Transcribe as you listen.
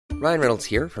Ryan Reynolds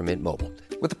here from Mint Mobile.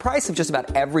 With the price of just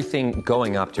about everything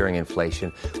going up during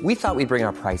inflation, we thought we'd bring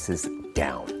our prices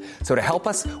down. So to help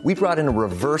us, we brought in a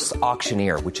reverse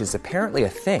auctioneer, which is apparently a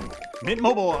thing. Mint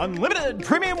Mobile Unlimited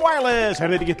Premium Wireless. How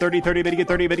to get 30, 30, bit to get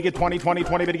 30, bit to get 20, 20,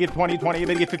 20, bit to get 20, 20,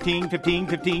 bit to get 15, 15,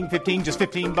 15, 15, just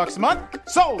 $15 a month?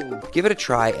 Sold! Give it a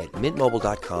try at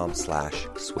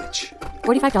mintmobile.com/switch.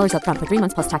 $45 up front for 3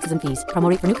 months plus taxes and fees. Promo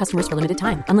rate for new customers for limited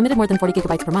time. Unlimited more than 40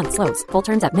 gigabytes per month. Slows full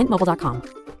terms at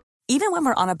mintmobile.com. Even when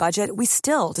we're on a budget, we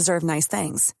still deserve nice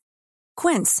things.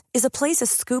 Quince is a place to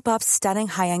scoop up stunning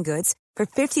high-end goods for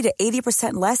 50 to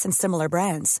 80% less than similar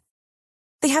brands.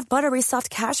 They have buttery soft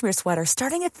cashmere sweaters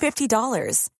starting at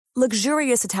 $50,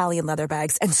 luxurious Italian leather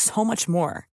bags, and so much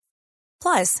more.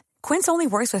 Plus, Quince only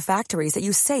works with factories that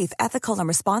use safe, ethical, and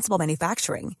responsible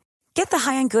manufacturing. Get the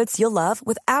high-end goods you'll love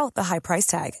without the high price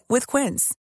tag with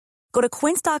Quince. Go to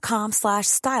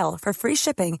quince.com/style for free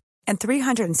shipping and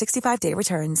 365-day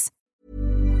returns.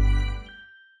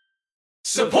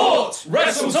 Support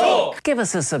Wrestle Talk! Give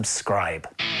us a subscribe.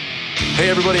 Hey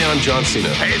everybody, I'm John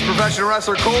Cena. Hey, it's professional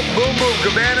wrestler Colt Boom Boom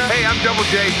Cabana. Hey, I'm Double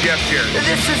J, Jeff Jarrett.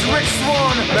 This is Rich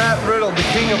Swann. Matt Riddle, the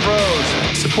King of Bros.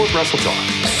 Support Wrestle Talk.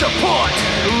 Support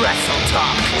Wrestle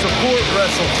Talk. Support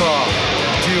Wrestle Talk.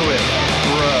 Do it,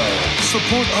 bro.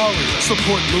 Support Ollie.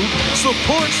 Support Luke.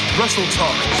 Support Wrestle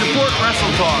Talk. Support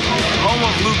Wrestle Talk. Home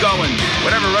of Luke Owen.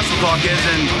 Whatever Wrestle Talk is,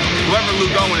 and whoever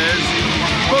Luke Owen is,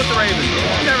 quote the Raven.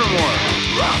 Nevermore.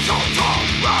 Wrestle Talk.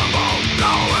 Rambo.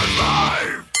 Now is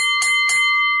live.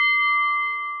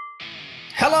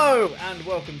 Hello and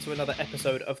welcome to another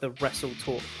episode of the Wrestle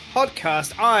Talk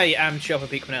podcast. I am Chopper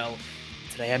Peakmanel.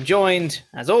 Today I'm joined,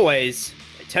 as always,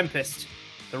 by Tempest,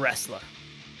 the wrestler.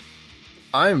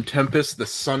 I'm Tempest, the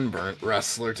sunburnt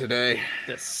wrestler today.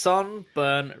 The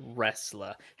sunburnt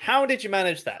wrestler. How did you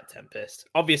manage that, Tempest?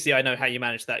 Obviously, I know how you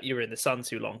managed that. You were in the sun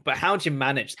too long. But how did you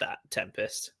manage that,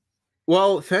 Tempest?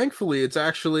 Well, thankfully, it's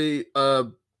actually a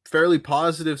fairly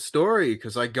positive story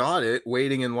because I got it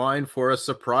waiting in line for a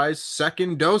surprise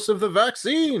second dose of the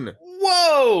vaccine.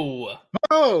 Whoa!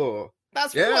 Oh,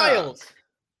 that's wild.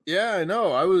 Yeah, I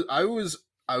know. I was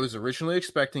originally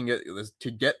expecting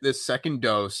to get this second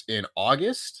dose in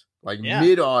August,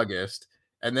 mid-August,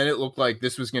 and then it looked like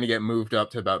this was going to get moved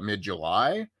up to about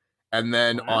mid-July. And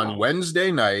then on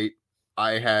Wednesday night,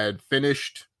 I had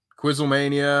finished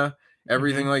Quizlemania,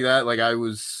 everything like that. Like I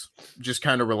was just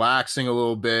kind of relaxing a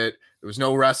little bit. There was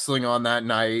no wrestling on that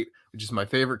night, which is my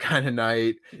favorite kind of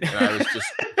night. And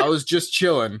I was just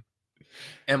chilling.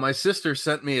 And my sister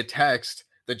sent me a text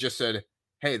that just said,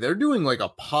 hey, they're doing like a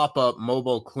pop-up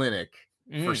mobile clinic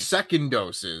for second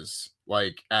doses,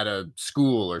 like at a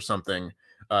school or something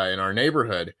in our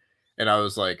neighborhood. And I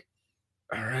was like,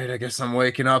 all right, I guess I'm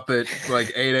waking up at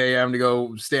like 8 a.m. to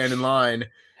go stand in line.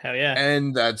 Hell yeah.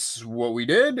 And that's what we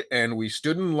did. And we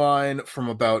stood in line from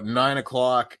about 9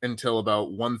 o'clock until about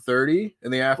 1:30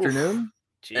 in the afternoon.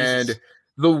 And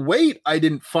the wait I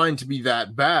didn't find to be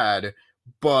that bad,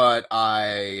 but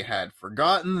I had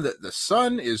forgotten that the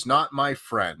sun is not my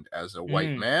friend as a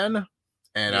white man.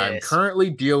 And I'm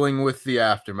currently dealing with the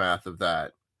aftermath of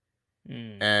that.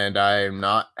 And I'm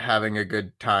not having a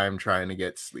good time trying to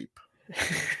get sleep.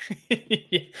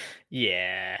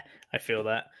 Yeah, I feel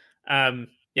that.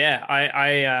 Yeah,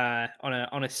 I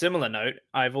on a similar note,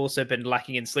 I've also been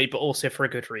lacking in sleep, but also for a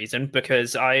good reason,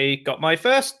 because I got my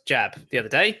first jab the other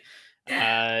day.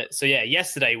 So yeah,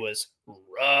 yesterday was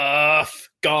rough.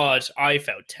 God, I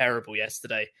felt terrible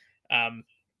yesterday. And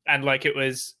like it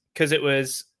was because I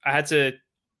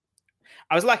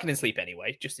was lacking in sleep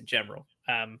anyway, just in general.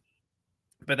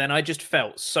 But then I just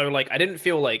felt so like I didn't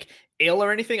feel like ill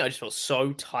or anything. I just felt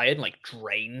so tired, and like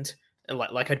drained.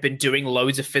 Like I'd been doing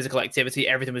loads of physical activity.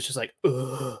 Everything was just like,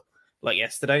 ugh, like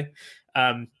yesterday.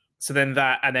 So then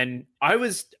that, and then I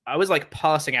was like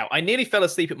passing out. I nearly fell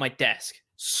asleep at my desk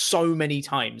so many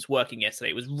times working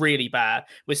yesterday. It was really bad.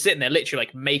 We're sitting there literally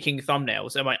like making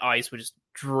thumbnails, and my eyes were just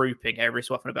drooping every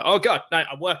so often. About, oh God, no,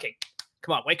 I'm working.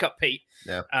 Come on, wake up, Pete.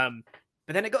 Yeah.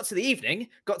 But then it got to the evening,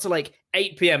 got to like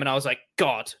 8 p.m. and I was like,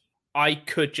 God, I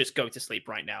could just go to sleep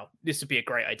right now. This would be a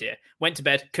great idea. Went to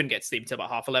bed, couldn't get to sleep until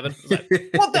about 11:30. I was like,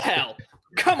 what the hell?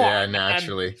 Come on. Yeah,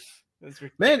 naturally.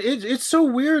 Man, it's so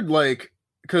weird, like,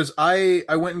 because I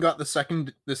went and got the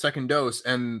second dose,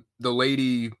 and the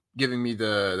lady giving me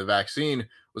the vaccine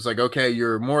was like, okay,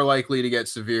 you're more likely to get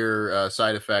severe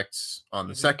side effects on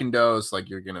the second dose. Like,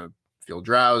 you're going to feel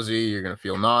drowsy, you're going to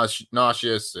feel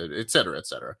nauseous, et cetera, et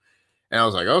cetera. And I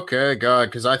was like, okay, God,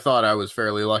 because I thought I was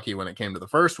fairly lucky when it came to the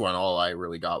first one. All I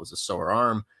really got was a sore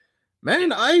arm.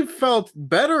 Man, I felt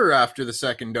better after the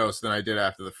second dose than I did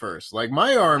after the first. Like,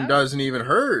 my arm doesn't even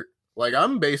hurt. Like,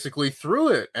 I'm basically through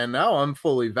it, and now I'm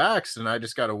fully vaxxed, and I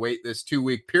just got to wait this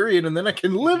 2-week period, and then I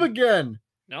can live again.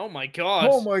 Oh my god.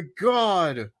 Oh my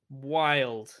god.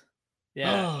 Wild.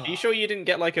 Yeah. Are you sure you didn't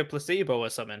get like a placebo or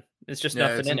something? It's just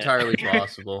nothing it's in entirely it.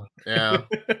 possible. Yeah.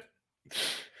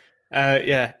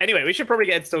 Yeah. Anyway, we should probably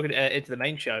get into talking into the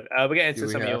main show. We'll get into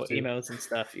some of your emails and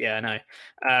stuff. Yeah, I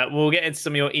know. We'll get into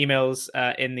some of your emails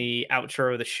in the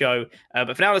outro of the show.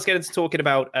 But for now, let's get into talking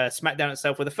about SmackDown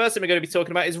itself. Where the first thing we're going to be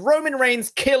talking about is Roman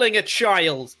Reigns killing a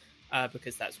child,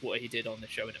 because that's what he did on the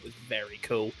show, and it was very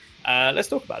cool. Let's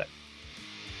talk about it.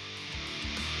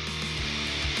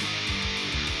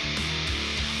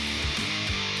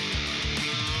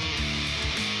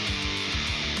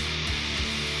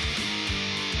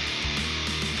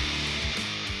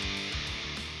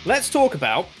 Let's talk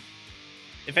about,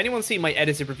 if anyone's seen my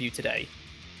edited review today,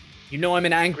 you know I'm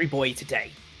an angry boy today.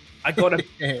 I got a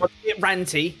bit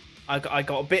ranty. I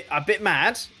got a bit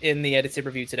mad in the edited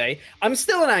review today. I'm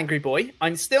still an angry boy.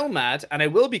 I'm still mad, and I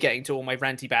will be getting to all my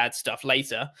ranty bad stuff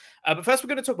later. But first, we're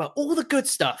going to talk about all the good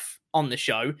stuff on the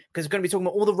show, because we're going to be talking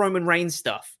about all the Roman Reigns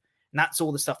stuff, and that's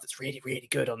all the stuff that's really, really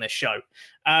good on this show.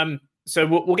 So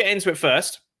we'll get into it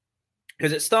first.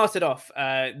 Because it started off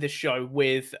this show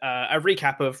with a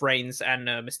recap of Reigns and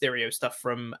Mysterio stuff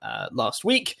from last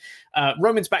week.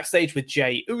 Roman's backstage with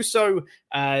Jey Uso,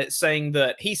 saying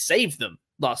that he saved them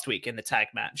last week in the tag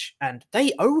match, and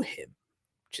they owe him,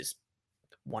 which is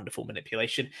wonderful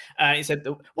manipulation. He said,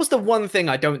 "What's the one thing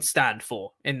I don't stand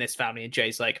for in this family?" And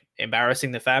Jay's like,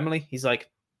 "Embarrassing the family." He's like,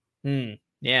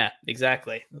 yeah,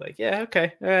 exactly. Like, yeah,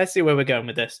 okay, I see where we're going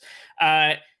with this.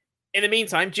 In the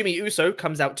meantime, Jimmy Uso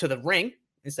comes out to the ring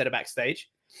instead of backstage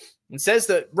and says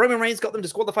that Roman Reigns got them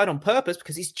disqualified on purpose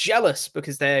because he's jealous,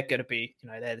 because they're going to be,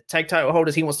 they're the tag title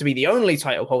holders. He wants to be the only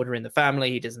title holder in the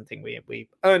family. He doesn't think we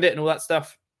earned it and all that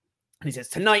stuff. And he says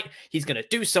tonight he's going to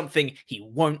do something he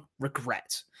won't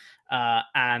regret.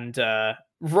 And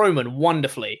Roman,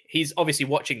 wonderfully, he's obviously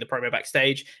watching the promo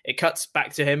backstage. It cuts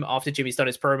back to him after Jimmy's done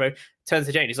his promo, turns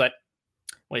to Jey, and he's like,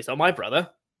 "Well, he's not my brother.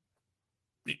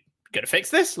 Gonna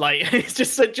fix this?" Like, it's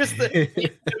just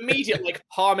the immediate like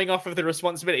palming off of the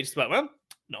responsibility. Just like, well,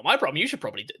 not my problem. You should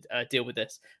probably deal with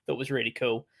this. That was really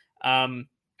cool. And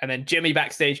then Jimmy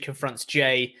backstage confronts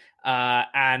Jey,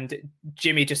 and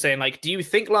Jimmy just saying like, "Do you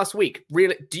think last week,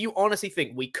 really? Do you honestly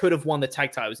think we could have won the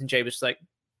tag titles?" And Jey was just like,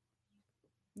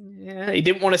 "Yeah." He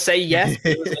didn't want to say yes.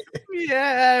 But he was like,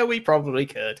 "Yeah, we probably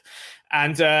could."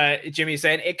 And Jimmy's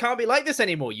saying, "It can't be like this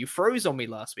anymore. You froze on me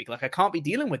last week. Like, I can't be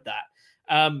dealing with that."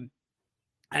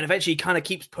 And eventually he kind of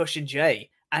keeps pushing Jey.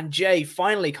 And Jey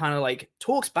finally kind of like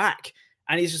talks back.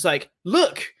 And he's just like,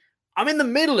 "Look, I'm in the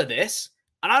middle of this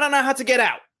and I don't know how to get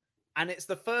out." And it's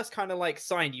the first kind of like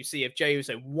sign you see of Jey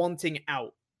Uso wanting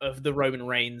out of the Roman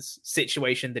Reigns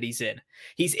situation that he's in.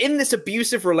 He's in this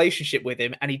abusive relationship with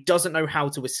him and he doesn't know how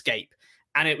to escape.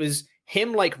 And it was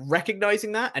him like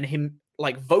recognizing that and him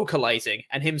like vocalizing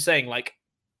and him saying like,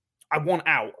 "I want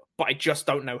out, but I just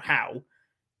don't know how,"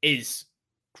 is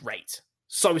great.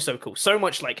 So cool. So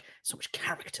much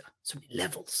character, so many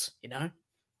levels,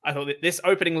 I thought that this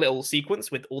opening little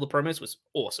sequence with all the promos was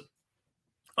awesome.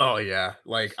 Oh yeah.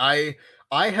 Like I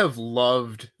have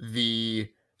loved the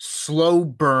slow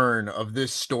burn of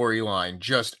this storyline.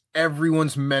 Just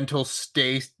everyone's mental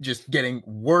state just getting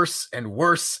worse and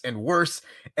worse and worse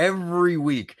every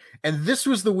week. And this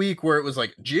was the week where it was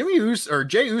like Jey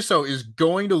Uso is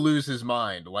going to lose his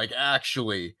mind. Like,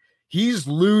 actually, he's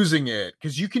losing it,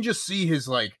 because you can just see his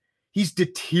he's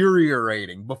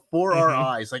deteriorating before our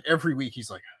eyes. Like every week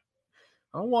he's like,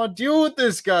 "I don't want to deal with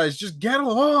this, guys. Just get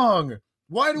along.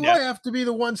 Why do I have to be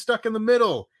the one stuck in the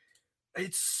middle?"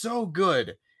 It's so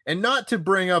good. And not to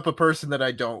bring up a person that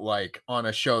I don't like on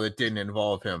a show that didn't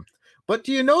involve him, but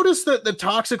do you notice that the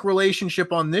toxic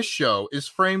relationship on this show is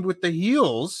framed with the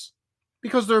heels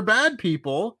because they're bad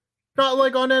people, not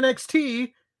like on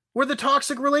NXT, where the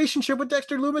toxic relationship with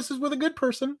Dexter Lumis is with a good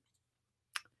person?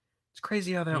 It's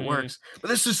crazy how that works. But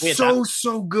this is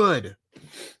so good.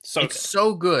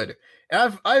 So good.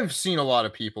 I've seen a lot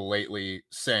of people lately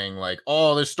saying like,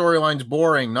 "Oh, this storyline's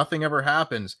boring. Nothing ever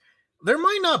happens." There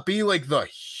might not be like the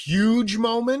huge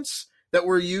moments that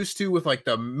we're used to with like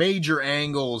the major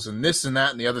angles and this and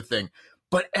that and the other thing,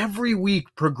 but every week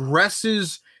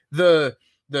progresses the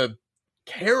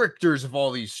characters of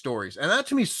all these stories. And that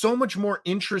to me is so much more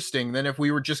interesting than if we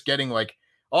were just getting like,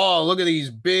 "Oh, look at these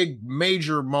big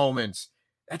major moments."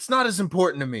 That's not as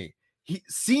important to me.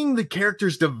 Seeing the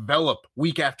characters develop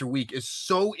week after week is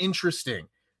so interesting.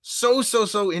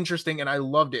 So interesting, and I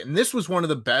loved it. And this was one of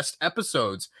the best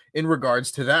episodes in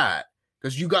regards to that,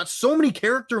 because you got so many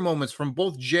character moments from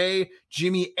both Jey,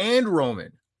 Jimmy, and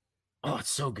Roman. Oh, it's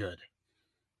so good.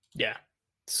 Yeah,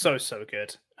 so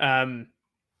good. And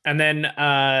then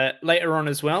later on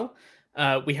as well,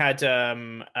 we had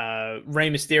Rey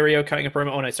Mysterio cutting a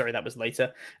promo. Oh no, sorry, that was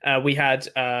later. We had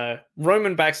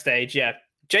Roman backstage. Yeah,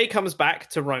 Jay comes back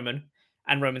to Roman,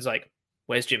 and Roman's like,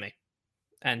 "Where's Jimmy?"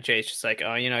 And Jay's just like,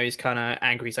 "Oh, he's kind of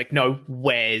angry." He's like, "No,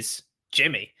 where's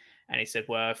Jimmy?" And he said,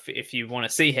 "Well, if you want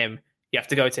to see him, you have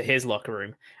to go to his locker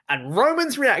room." And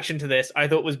Roman's reaction to this, I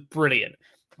thought, was brilliant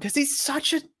because he's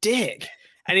such a dick,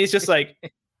 and he's just like,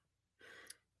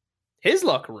 "His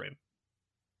locker room."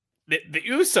 The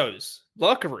Usos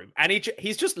locker room, and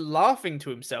he's just laughing to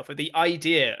himself at the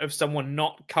idea of someone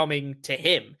not coming to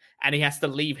him, and he has to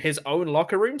leave his own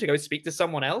locker room to go speak to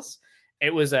someone else.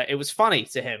 It was funny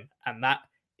to him, and that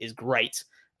is great.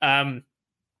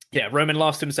 Yeah, Roman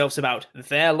laughs to himself about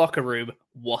their locker room.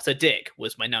 What a dick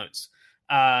was my notes.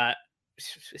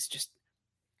 It's just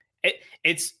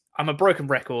I'm a broken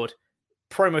record.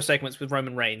 Promo segments with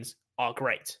Roman Reigns are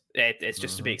great. It's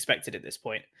just to be expected at this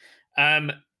point.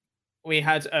 We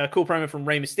had a cool promo from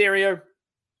Rey Mysterio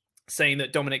saying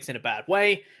that Dominic's in a bad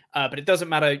way, but it doesn't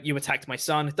matter. You attacked my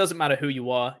son. It doesn't matter who you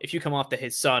are. If you come after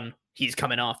his son, he's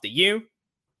coming after you.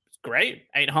 It's great.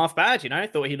 Ain't half bad,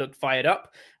 Thought he looked fired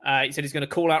up. He said he's going to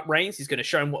call out Reigns. He's going to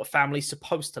show him what a family's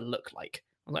supposed to look like.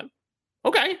 I was like,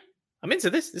 okay, I'm into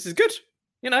this. This is good.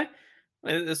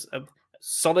 There's a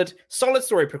solid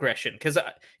story progression because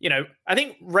I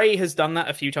think Ray has done that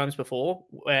a few times before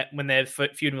when they're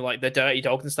feuding with like the Dirty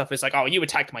Dog and stuff. It's like, oh, you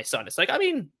attacked my son. It's like, I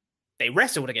mean, they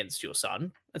wrestled against your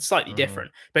son. It's slightly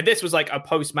different, but this was like a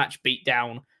post-match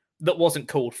beatdown that wasn't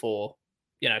called for,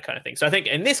 kind of thing. So I think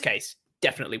in this case,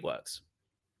 definitely works.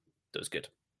 That was good.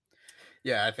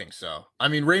 Yeah, I think so. I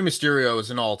mean, Rey Mysterio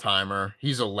is an all-timer.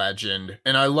 He's a legend,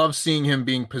 and I love seeing him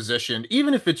being positioned,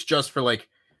 even if it's just for like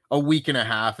a week and a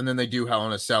half, and then they do Hell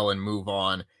in a Cell and move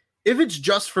on. If it's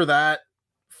just for that,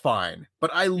 fine.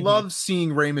 But I love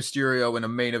seeing Rey Mysterio in a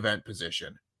main event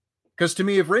position. Because to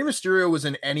me, if Rey Mysterio was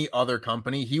in any other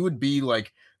company, he would be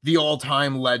like the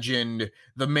all-time legend,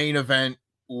 the main event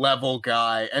level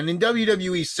guy. And in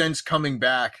WWE, since coming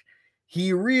back,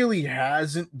 he really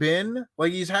hasn't been.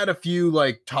 Like, he's had a few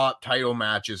like top title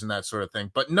matches and that sort of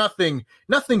thing, but nothing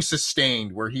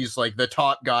sustained where he's like the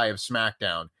top guy of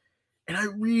SmackDown. And I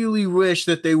really wish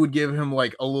that they would give him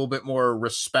like a little bit more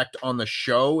respect on the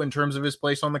show in terms of his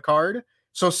place on the card.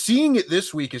 So seeing it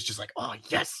this week is just like, oh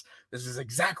yes, this is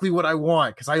exactly what I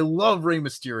want. Cause I love Rey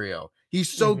Mysterio. He's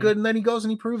so good. And then he goes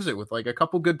and he proves it with like a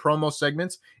couple good promo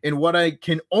segments in what I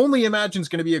can only imagine is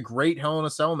going to be a great Hell in a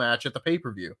Cell match at the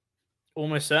pay-per-view.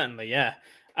 Almost certainly. Yeah.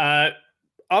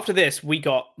 After this, we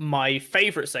got my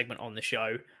favorite segment on the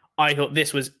show. I thought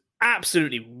this was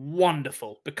absolutely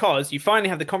wonderful because you finally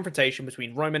have the confrontation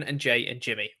between Roman and Jay and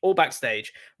Jimmy all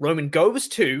backstage. Roman goes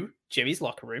to Jimmy's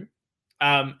locker room,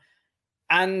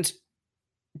 and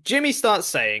Jimmy starts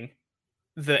saying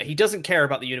that he doesn't care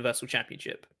about the Universal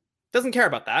Championship. Doesn't care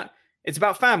about that. It's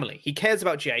about family. He cares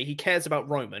about Jay. He cares about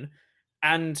Roman,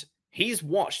 and he's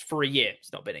watched for a year.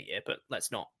 It's not been a year, but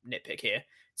let's not nitpick here.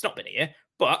 It's not been a year,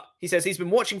 but he says he's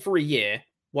been watching for a year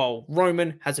while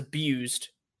Roman has abused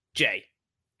Jay.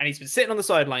 And he's been sitting on the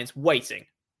sidelines waiting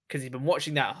because he's been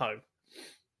watching that at home.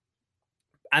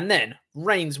 And then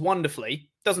Reigns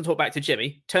wonderfully doesn't talk back to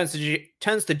Jimmy, turns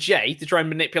to Jay to try and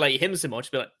manipulate him some more.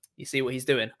 To be like, you see what he's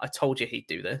doing? I told you he'd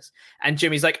do this. And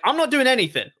Jimmy's like, I'm not doing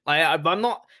anything. I'm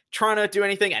not trying to do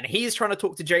anything. And he's trying to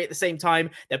talk to Jay at the same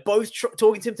time. They're both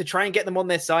talking to him to try and get them on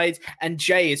their sides. And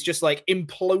Jay is just like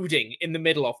imploding in the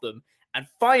middle of them. And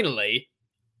finally,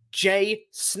 Jay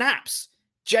snaps.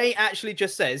 Jay actually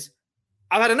just says,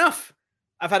 I've had enough.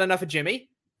 I've had enough of Jimmy.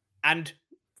 And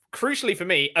crucially for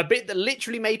me, a bit that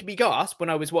literally made me gasp when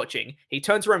I was watching, he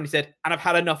turned to Roman and he said, and I've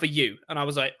had enough of you. And I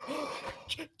was like,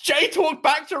 Jay talked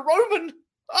back to Roman.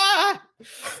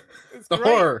 It's the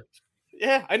horror.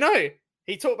 Yeah, I know.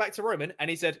 He talked back to Roman and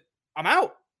he said, I'm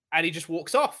out. And he just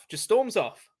walks off, just storms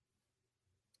off.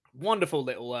 Wonderful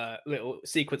little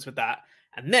sequence with that.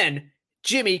 And then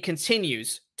Jimmy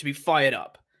continues to be fired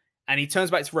up. And he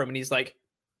turns back to Roman and he's like,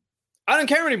 I don't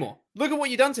care anymore. Look at what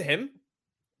you've done to him.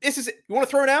 This is it. You want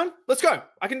to throw down? Let's go.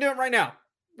 I can do it right now.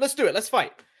 Let's do it. Let's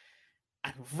fight.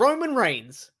 And Roman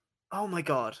Reigns, oh my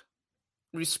God.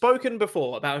 We've spoken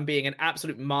before about him being an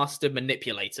absolute master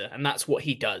manipulator, and that's what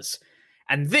he does.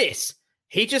 And this,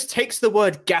 he just takes the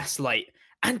word gaslight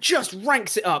and just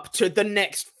ranks it up to the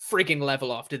next frigging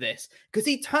level after this. Because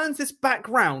he turns this back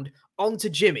round onto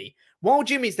Jimmy. While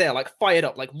Jimmy's there, like fired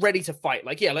up, like ready to fight.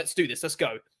 Like, yeah, let's do this. Let's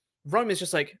go. Roman's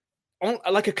just like,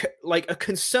 like a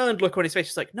concerned look on his face.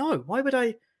 Just like, no, why would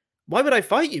I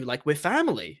fight you? Like, we're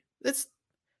family.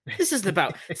 This isn't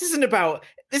about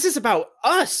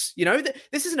us, you know.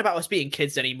 This isn't about us being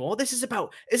kids anymore. This is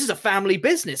a family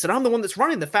business, and I'm the one that's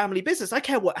running the family business. I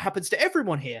care what happens to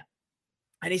everyone here.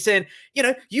 And he's saying, you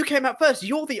know, you came out first.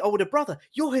 You're the older brother.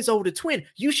 You're his older twin.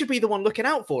 You should be the one looking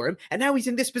out for him. And now he's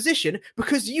in this position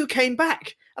because you came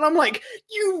back. And I'm like,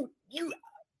 you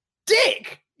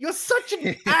dick. You're such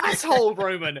an asshole,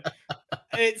 Roman.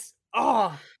 It's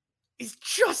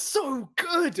just so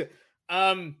good.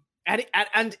 And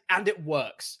it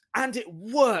works. And it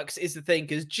works is the thing,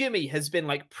 because Jimmy has been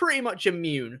like pretty much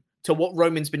immune to what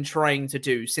Roman's been trying to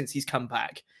do since he's come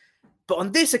back. But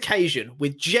on this occasion,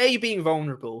 with Jay being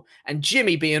vulnerable and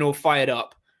Jimmy being all fired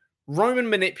up, Roman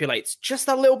manipulates just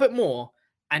a little bit more,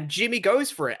 and Jimmy goes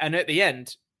for it. And at the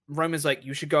end, Roman's like,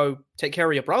 you should go take care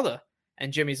of your brother.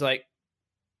 And Jimmy's like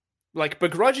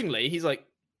begrudgingly, he's like,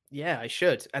 yeah, I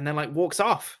should. And then like walks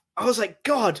off. I was like,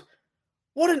 God,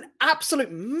 what an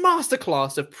absolute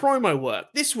masterclass of promo work.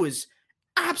 This was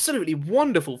absolutely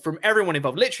wonderful from everyone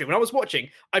involved. Literally, when I was watching,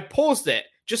 I paused it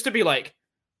just to be like,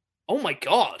 oh my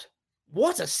God.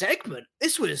 What a segment.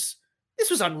 This was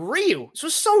unreal. This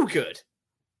was so good.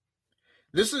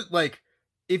 This is like,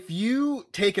 if you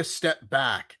take a step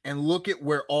back and look at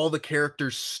where all the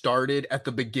characters started at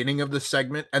the beginning of the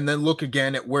segment and then look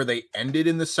again at where they ended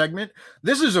in the segment,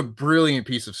 this is a brilliant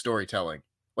piece of storytelling.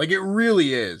 Like, it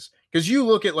really is. Because you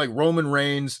look at like Roman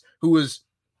Reigns, who was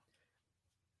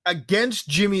against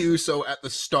Jimmy Uso at the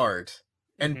start,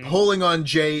 and pulling on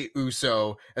Jay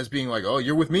Uso as being like, oh,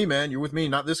 you're with me, man. You're with me,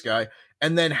 not this guy.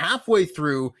 And then halfway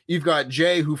through, you've got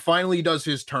Jay, who finally does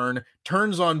his turn,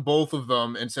 turns on both of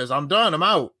them and says, I'm done, I'm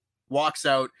out, walks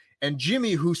out. And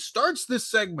Jimmy, who starts this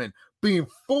segment being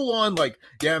full on like,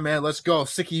 yeah, man, let's go.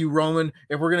 Sick of you, Roman.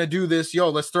 If we're going to do this,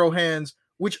 let's throw hands,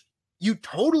 which you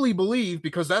totally believe,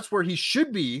 because that's where he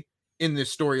should be in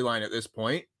this storyline at this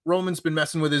point. Roman's been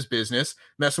messing with his business,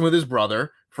 messing with his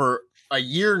brother for a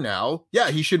year now.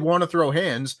 Yeah, he should want to throw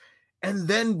hands. And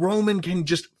then Roman can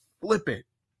just flip it.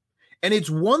 And it's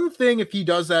one thing if he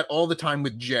does that all the time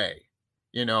with Jay,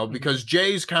 you know, because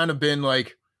Jay's kind of been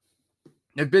like,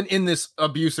 they've been in this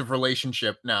abusive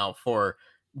relationship now for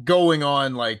going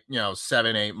on like,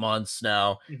 7-8 months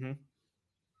now.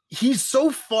 He's so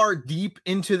far deep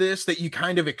into this that you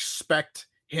kind of expect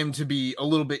him to be a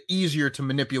little bit easier to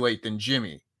manipulate than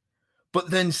Jimmy. But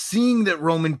then seeing that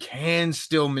Roman can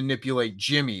still manipulate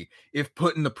Jimmy if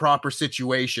put in the proper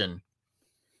situation,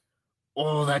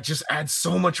 that just adds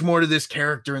so much more to this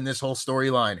character and this whole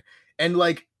storyline. And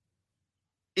like,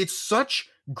 it's such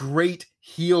great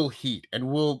heel heat. And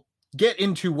we'll get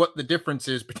into what the difference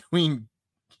is between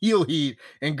heel heat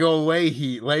and go away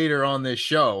heat later on this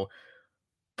show.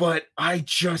 But I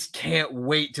just can't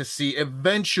wait to see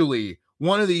eventually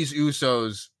one of these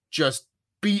Usos just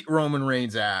beat Roman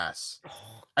Reigns' ass.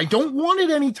 I don't want it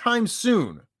anytime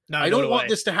soon. No, I don't want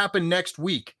this to happen next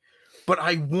week, but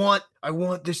I want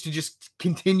this to just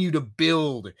continue to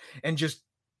build and just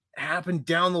happen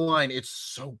down the line. It's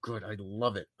so good. I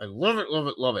love it. I love it, love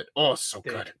it, love it. Oh, so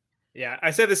good. Yeah,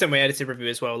 I said this in my edited review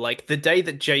as well. Like, the day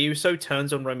that Jey Uso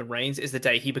turns on Roman Reigns is the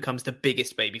day he becomes the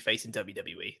biggest babyface in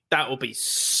WWE. That will be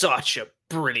such a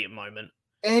brilliant moment.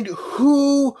 And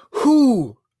who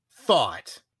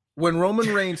thought when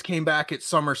Roman Reigns came back at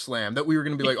SummerSlam that we were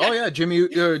going to be like, oh yeah,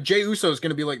 Jey Uso is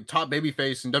going to be like top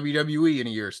babyface in WWE in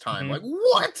a year's time. Like,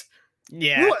 what?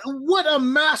 Yeah. What a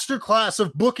masterclass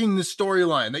of booking the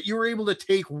storyline that you were able to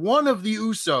take one of the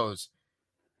Usos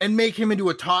and make him into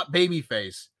a top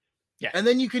babyface. Yeah. And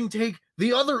then you can take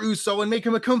the other Uso and make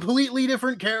him a completely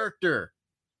different character.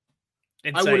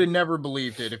 Insane. I would have never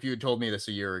believed it if you had told me this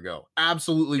a year ago.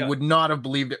 Absolutely would not have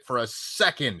believed it for a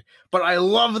second. But I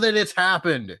love that it's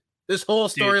happened. This whole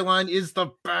storyline is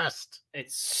the best.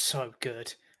 It's so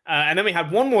good. And then we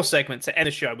had one more segment to end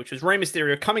the show, which was Rey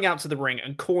Mysterio coming out to the ring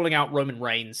and calling out Roman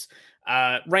Reigns.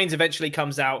 Reigns eventually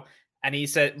comes out and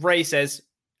Rey says,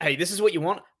 hey, this is what you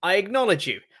want. I acknowledge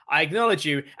you. I acknowledge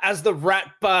you as the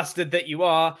rat bastard that you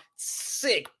are.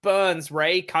 Sick burns,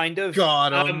 Rey, kind of.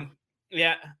 Got him.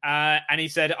 Yeah. And he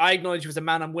said, I acknowledge you as a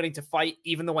man I'm willing to fight,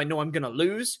 even though I know I'm going to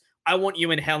lose. I want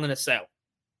you in Hell in a Cell.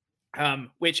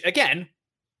 Which, again,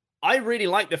 I really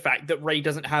like the fact that Rey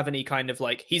doesn't have any kind of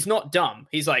like, he's not dumb.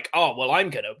 He's like, oh, well, I'm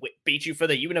going to beat you for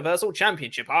the Universal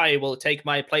Championship. I will take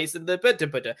my place in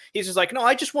the... He's just like, no,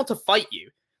 I just want to fight you.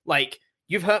 Like,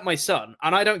 you've hurt my son,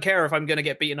 and I don't care if I'm going to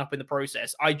get beaten up in the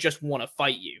process. I just want to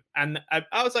fight you. And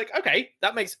I was like, okay,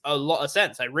 that makes a lot of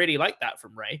sense. I really like that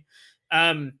from Rey.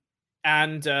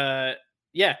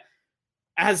 Yeah,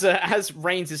 as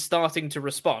Reigns is starting to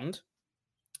respond,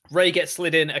 Rey gets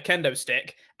slid in a kendo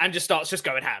stick and just starts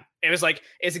going ham. It was like,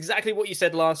 it's exactly what you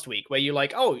said last week, where you're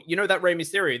like, oh, you know that Rey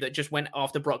Mysterio that just went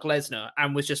after Brock Lesnar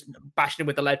and was just bashing him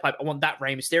with the lead pipe? I want that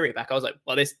Rey Mysterio back. I was like,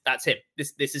 well, that's him.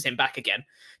 This is him back again.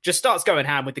 Just starts going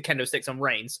ham with the kendo sticks on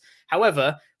Reigns.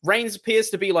 However, Reigns appears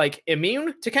to be like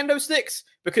immune to kendo sticks,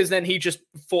 because then he just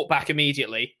fought back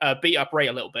immediately, beat up Rey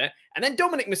a little bit. And then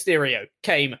Dominic Mysterio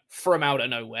came from out of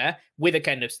nowhere with a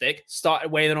kendo stick,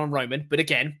 started wailing on Roman, but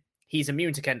again, he's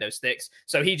immune to kendo sticks,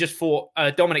 so he just fought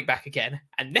Dominic back again,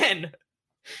 and then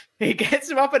he gets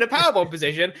him up in a powerbomb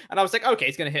position, and I was like, okay,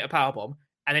 he's going to hit a powerbomb,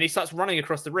 and then he starts running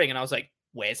across the ring, and I was like,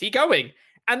 where's he going?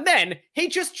 And then he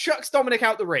just chucks Dominic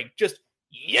out the ring, just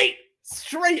yeet,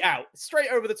 straight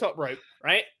over the top rope,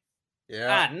 right?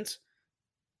 Yeah. And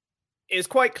it's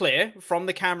quite clear from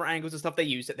the camera angles and stuff they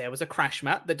used that there was a crash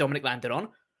mat that Dominic landed on.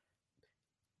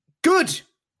 Good!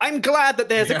 I'm glad that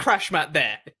there's a crash mat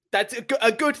there. That's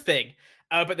a good thing.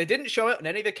 But they didn't show it on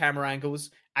any of the camera angles.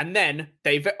 And then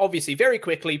they obviously very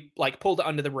quickly pulled it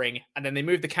under the ring. And then they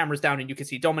moved the cameras down and you can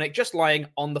see Dominic just lying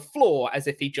on the floor as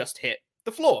if he just hit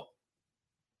the floor.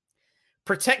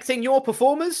 Protecting your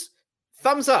performers?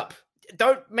 Thumbs up.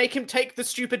 Don't make him take the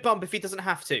stupid bump if he doesn't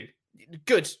have to.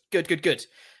 Good.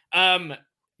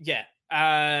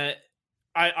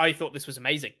 I thought this was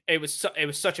amazing. It was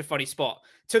such a funny spot,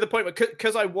 to the point where,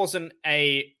 because I wasn't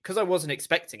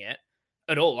expecting it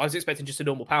at all. I was expecting just a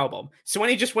normal powerbomb. So when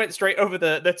he just went straight over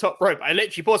the top rope, I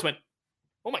literally paused and went,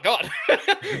 oh my God.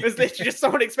 It was literally just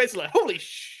so unexpected, like, holy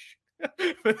sh!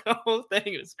 The whole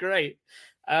thing was great.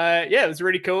 It was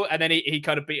really cool. And then he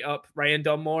kind of beat up Rey and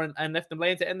Dom more and left them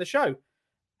laying to end the show.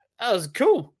 That was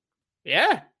cool.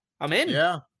 Yeah, I'm in.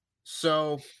 Yeah.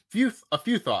 So a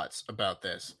few thoughts about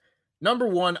this. Number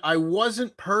one, I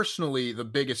wasn't personally the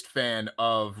biggest fan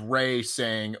of Rey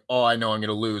saying, oh, I know I'm going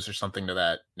to lose, or something to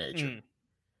that nature.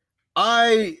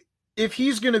 If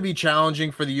he's going to be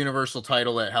challenging for the Universal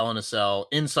title at Hell in a Cell,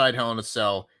 inside Hell in a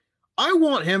Cell, I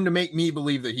want him to make me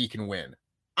believe that he can win.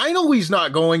 I know he's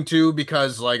not going to,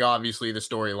 because obviously the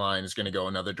storyline is going to go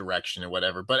another direction or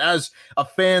whatever. But as a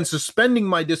fan suspending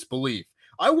my disbelief,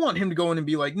 I want him to go in and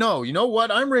be like, no, you know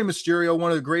what? I'm Rey Mysterio, one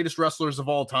of the greatest wrestlers of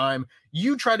all time.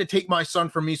 You try to take my son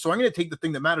from me, so I'm going to take the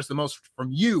thing that matters the most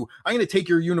from you. I'm going to take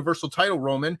your Universal title,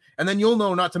 Roman, and then you'll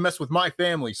know not to mess with my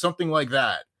family, something like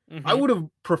that. Mm-hmm. I would have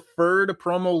preferred a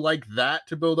promo like that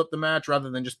to build up the match, rather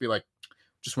than just be like,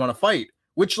 just want to fight,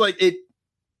 which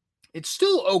it's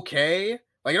still okay.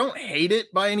 I don't hate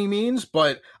it by any means,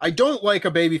 but I don't like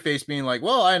a babyface being like,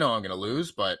 well, I know I'm going to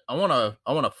lose, but I want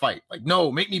to fight.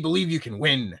 No, make me believe you can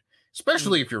win,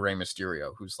 especially if you're Rey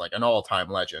Mysterio, who's an all-time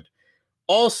legend.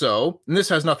 Also, and this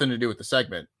has nothing to do with the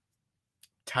segment,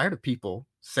 tired of people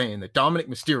saying that Dominic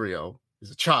Mysterio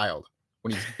is a child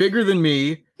when he's bigger than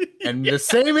me and the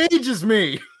same age as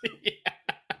me.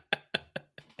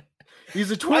 He's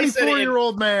a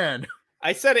 24-year-old man.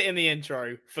 I said it in the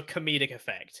intro for comedic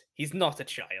effect. He's not a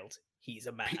child. He's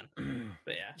a man.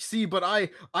 But yeah. See, but I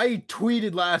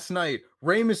tweeted last night,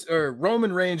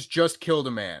 Roman Reigns just killed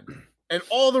a man. And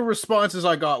all the responses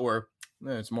I got were,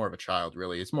 it's more of a child,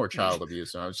 really. It's more child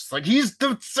abuse. And I was just like, he's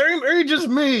the same age as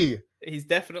me. He's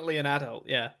definitely an adult,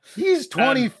 yeah. He's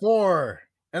 24.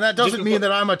 And that doesn't mean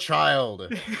that I'm a child.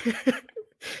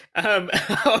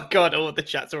 Oh God, the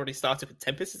chat's already started with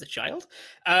Tempest as a child.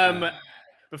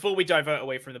 Before we divert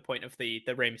away from the point of the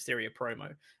Rey Mysterio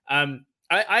promo,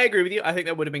 I agree with you. I think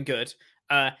that would have been good.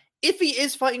 If he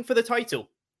is fighting for the title,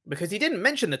 because he didn't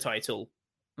mention the title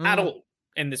at all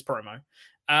in this promo.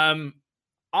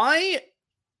 I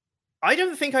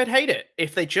don't think I'd hate it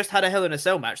if they just had a Hell in a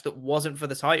Cell match that wasn't for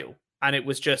the title, and it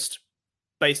was just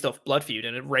based off blood feud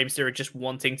and Rey Mysterio just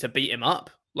wanting to beat him up.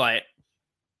 I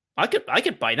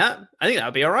could buy that. I think that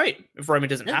would be all right if Roman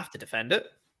doesn't have to defend it.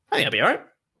 I think that'd be all right.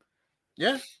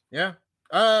 Yeah.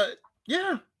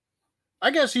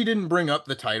 I guess he didn't bring up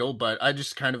the title, but I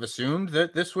just kind of assumed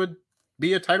that this would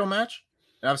be a title match.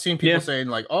 And I've seen people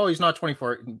saying oh, he's not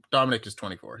 24. Dominic is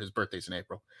 24. His birthday's in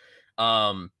April.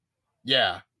 I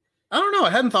don't know. I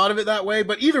hadn't thought of it that way,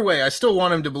 but either way, I still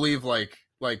want him to believe like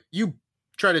you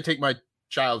try to take my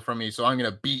child from me, so I'm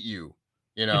going to beat you.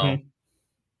 You know, mm-hmm.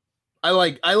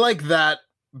 I like that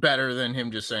better than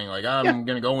him just saying I'm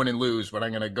going to go in and lose, but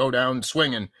I'm going to go down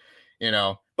swinging.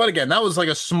 But again, that was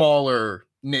a smaller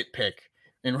nitpick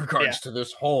in regards to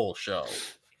this whole show.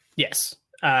 Yes.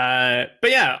 But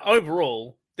yeah,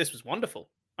 overall, this was wonderful.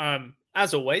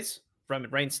 As always, Roman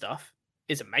Reigns stuff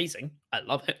is amazing. I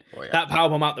love it. Oh, yeah. That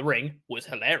powerbomb out the ring was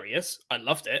hilarious. I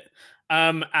loved it.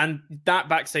 And that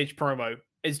backstage promo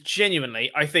is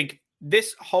genuinely, I think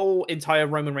this whole entire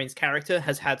Roman Reigns character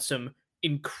has had some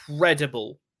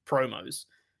incredible promos.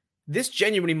 this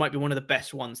genuinely might be one of the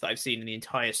best ones that I've seen in the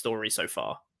entire story so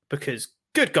far. Because,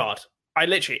 good God,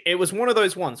 it was one of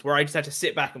those ones where I just had to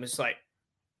sit back and was like,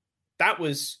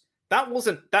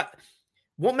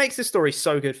 what makes this story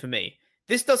so good for me?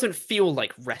 This doesn't feel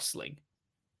like wrestling.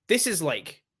 This is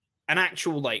like an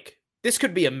actual, like, this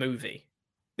could be a movie.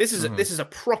 This is a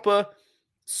proper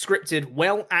scripted,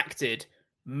 well-acted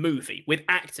movie with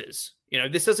actors. You know,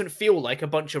 this doesn't feel like a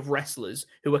bunch of wrestlers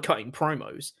who are cutting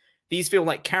promos. These feel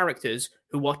like characters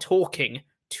who are talking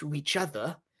to each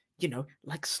other, you know,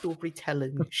 like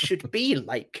storytelling should be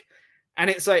like. And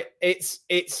it's like, it's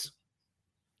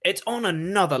on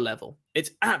another level.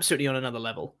 It's absolutely on another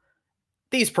level.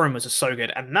 These promos are so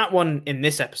good. And that one in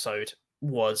this episode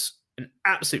was an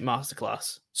absolute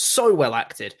masterclass. So well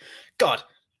acted. God,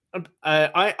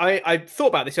 I thought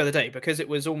about this the other day because it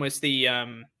was almost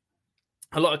a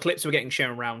lot of clips were getting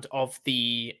shown around of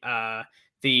the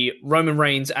Roman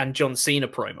Reigns and John Cena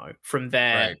promo from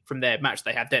their match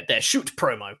they had, their shoot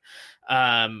promo.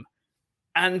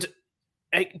 And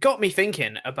it got me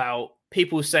thinking about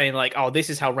people saying like, oh, this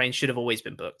is how Reigns should have always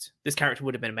been booked. This character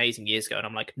would have been amazing years ago. And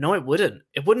I'm like, no, it wouldn't.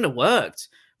 It wouldn't have worked.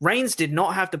 Reigns did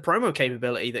not have the promo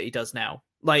capability that he does now.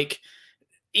 Like,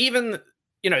 even,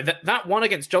 you know, that one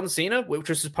against John Cena, which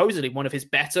was supposedly one of his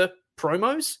better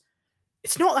promos,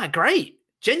 it's not that great.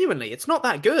 Genuinely, it's not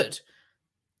that good.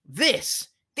 This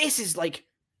is like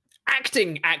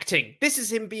acting. This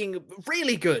is him being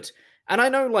really good. And I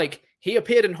know, like, he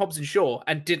appeared in Hobbs and Shaw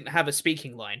and didn't have a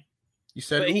speaking line. You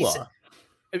said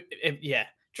yeah,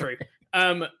 true.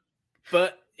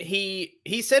 But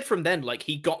he said from then, like,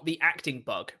 he got the acting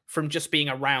bug from just being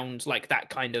around like that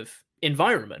kind of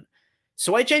environment.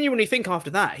 So I genuinely think after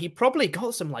that, he probably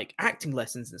got some like acting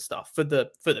lessons and stuff for the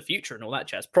future and all that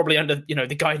jazz, probably under, you know,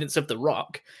 the guidance of The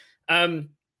Rock.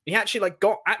 He actually like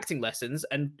got acting lessons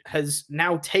and has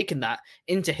now taken that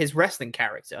into his wrestling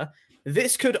character.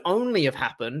 This could only have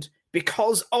happened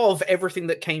because of everything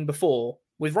that came before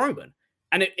with Roman.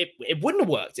 And it wouldn't have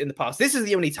worked in the past. This is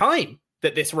the only time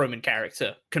that this Roman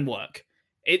character can work.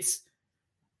 It's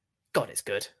good.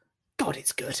 God,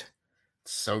 it's good.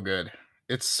 So good.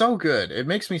 It's so good. It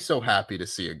makes me so happy to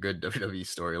see a good WWE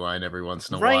storyline every once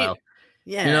in a while.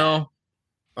 Yeah. You know?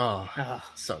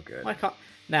 So good. Why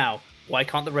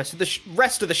can't the rest of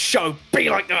the show be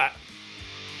like that?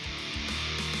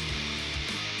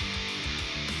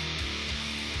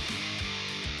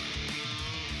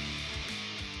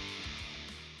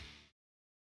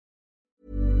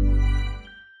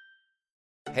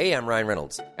 Hey, I'm Ryan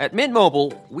Reynolds. At Mint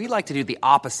Mobile, we like to do the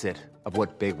opposite of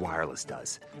what Big Wireless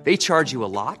does. They charge you a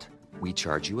lot, we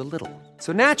charge you a little.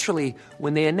 So naturally,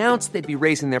 when they announced they'd be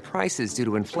raising their prices due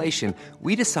to inflation,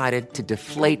 we decided to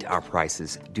deflate our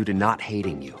prices due to not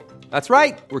hating you. That's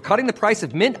right. We're cutting the price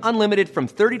of Mint Unlimited from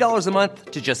 $30 a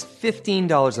month to just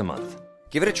 $15 a month.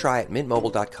 Give it a try at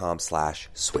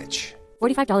mintmobile.com/switch.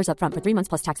 $45 up front for 3 months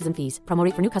plus taxes and fees. Promo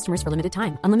rate for new customers for limited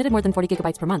time. Unlimited more than 40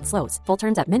 gigabytes per month. Slows full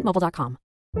terms at mintmobile.com.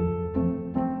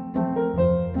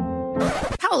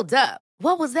 Hold up.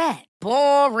 What was that?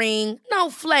 Boring. No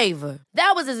flavor.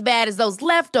 That was as bad as those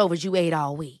leftovers you ate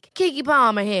all week. Keke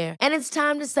Palmer here. And it's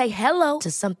time to say hello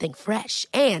to something fresh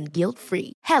and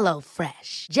guilt-free.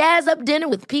 HelloFresh. Jazz up dinner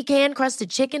with pecan-crusted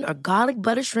chicken or garlic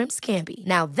butter shrimp scampi.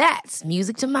 Now that's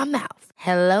music to my mouth.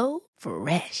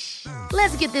 HelloFresh.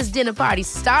 Let's get this dinner party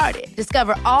started.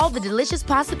 Discover all the delicious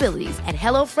possibilities at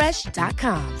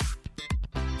HelloFresh.com.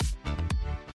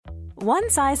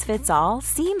 One size fits all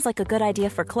seems like a good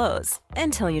idea for clothes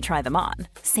until you try them on.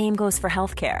 Same goes for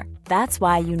healthcare. That's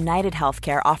why United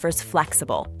Healthcare offers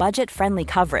flexible, budget-friendly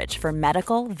coverage for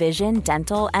medical, vision,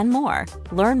 dental, and more.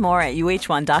 Learn more at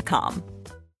uh1.com.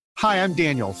 Hi, I'm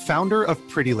Daniel, founder of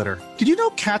Pretty Litter. Did you know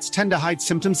cats tend to hide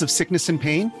symptoms of sickness and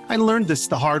pain? I learned this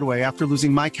the hard way after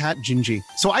losing my cat, Gingy.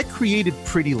 So I created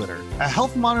Pretty Litter, a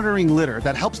health monitoring litter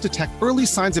that helps detect early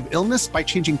signs of illness by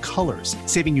changing colors,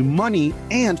 saving you money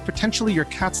and potentially your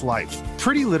cat's life.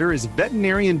 Pretty Litter is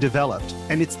veterinarian developed,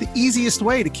 and it's the easiest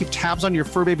way to keep tabs on your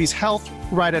fur baby's health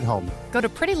right at home. Go to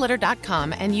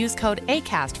prettylitter.com and use code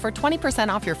ACAST for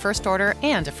 20% off your first order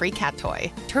and a free cat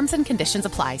toy. Terms and conditions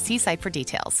apply. See site for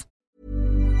details.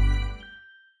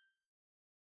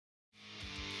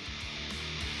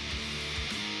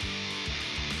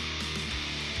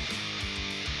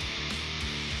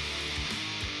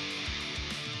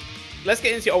 Let's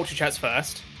get into your Ultra Chats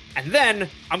first, and then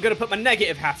I'm going to put my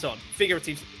negative hat on,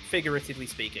 figuratively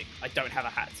speaking. I don't have a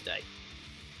hat today.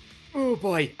 Oh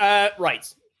boy.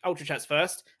 Right, Ultra Chats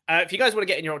first. If you guys want to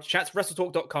get in your Ultra Chats,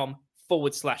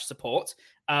 wrestletalk.com/support.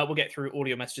 We'll get through all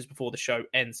your messages before the show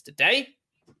ends today.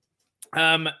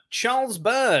 Charles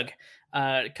Berg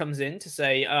comes in to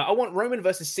say, I want Roman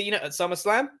versus Cena at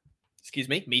SummerSlam. Excuse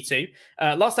me too.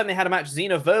 Last time they had a match,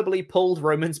 Cena verbally pulled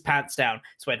Roman's pants down.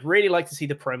 So I'd really like to see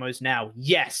the promos now.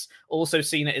 Yes. Also,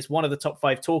 Cena is one of the top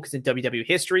 5 talkers in WWE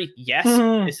history. Yes.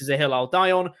 This is a hill I'll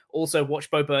die on. Also,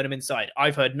 watch Bo Burnham Inside.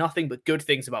 I've heard nothing but good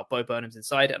things about Bo Burnham's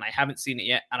Inside, and I haven't seen it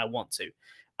yet, and I want to.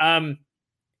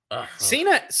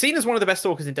 Cena's one of the best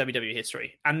talkers in WWE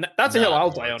history, and that's a hill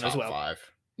I'll die on as well. 5.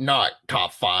 Not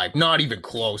top 5. Not even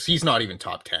close. He's not even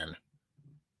top 10.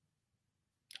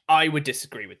 I would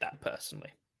disagree with that personally.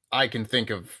 I can think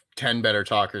of 10 better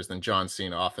talkers than John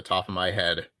Cena off the top of my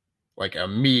head. Like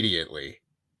immediately.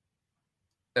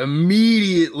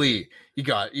 You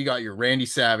got your Randy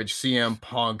Savage, CM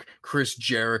Punk, Chris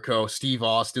Jericho, Steve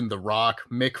Austin, The Rock,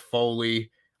 Mick Foley.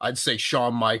 I'd say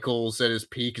Shawn Michaels at his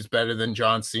peak is better than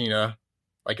John Cena.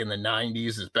 Like in the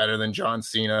 90s is better than John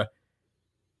Cena.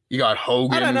 You got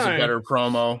Hogan who's a better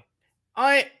promo.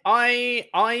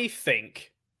 I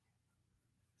think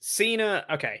Cena,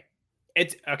 okay.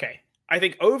 It's okay. I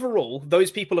think overall,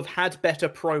 those people have had better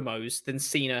promos than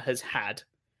Cena has had.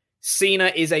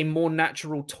 Cena is a more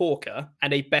natural talker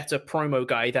and a better promo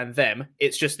guy than them.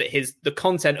 It's just that the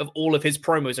content of all of his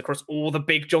promos across all the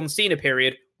big John Cena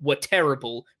period were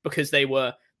terrible because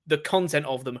the content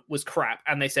of them was crap.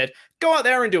 And they said, go out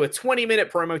there and do a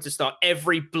 20-minute promo to start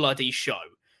every bloody show.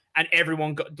 And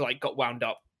everyone got wound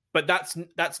up. But that's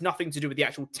nothing to do with the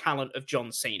actual talent of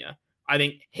John Cena. I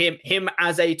think him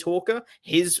as a talker,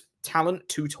 his talent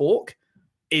to talk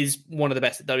is one of the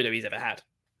best that WWE's ever had.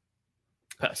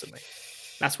 Personally,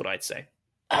 that's what I'd say.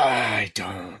 I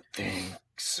don't think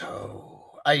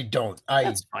so.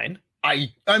 That's fine.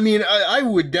 I mean, I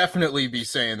would definitely be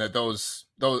saying that those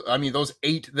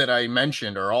 8 that I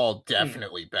mentioned are all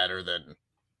definitely better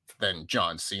than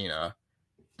John Cena.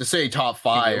 To say top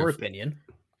 5, in your opinion.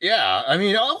 Yeah, I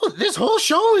mean, this whole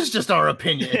show is just our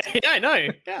opinion. Yeah, I know.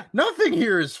 Yeah, nothing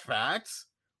here is facts.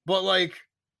 But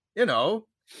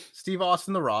Steve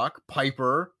Austin, The Rock,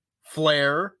 Piper,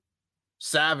 Flair,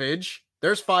 Savage.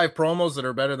 There's 5 promos that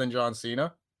are better than John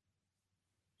Cena,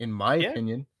 in my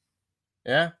opinion.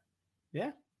 Yeah.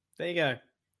 Yeah. There you go.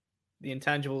 The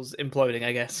intangibles imploding,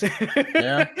 I guess.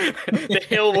 Yeah. The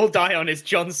hill will die on his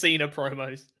John Cena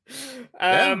promos.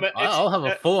 I'll have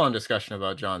a full-on discussion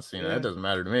about John Cena. Yeah. That doesn't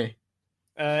matter to me.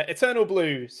 Eternal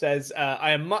Blue says,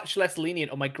 I am much less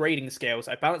lenient on my grading scales.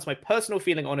 I balance my personal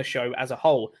feeling on a show as a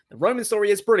whole. The Roman story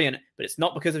is brilliant, but it's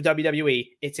not because of WWE.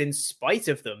 It's in spite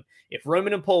of them. If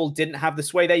Roman and Paul didn't have the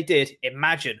sway they did,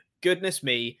 imagine, goodness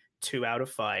me, 2 out of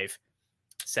 5.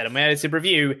 Said in my edited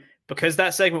review, because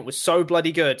that segment was so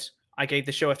bloody good, I gave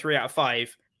the show a 3 out of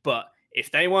 5. But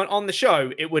if they weren't on the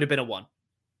show, it would have been a 1.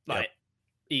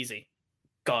 Easy.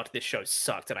 God, this show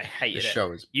sucked and I hated it. This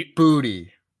show is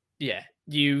booty. Yeah.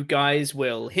 You guys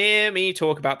will hear me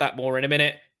talk about that more in a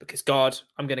minute because, God,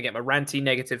 I'm going to get my ranty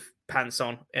negative pants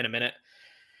on in a minute.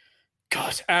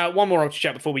 God, one more ultra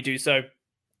chat before we do so.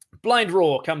 Blind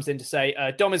Raw comes in to say,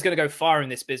 Dom is going to go far in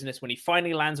this business when he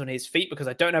finally lands on his feet because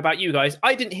I don't know about you guys.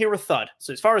 I didn't hear a thud.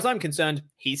 So as far as I'm concerned,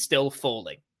 he's still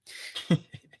falling.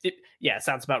 Yeah,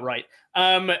 sounds about right.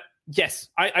 Yes,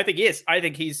 I think he is. I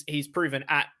think he's proven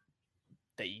at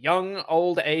the young,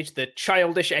 old age, the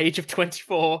childish age of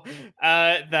 24,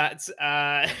 that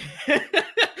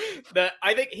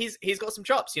I think he's got some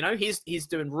chops. He's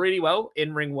doing really well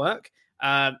in ring work.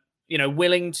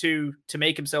 Willing to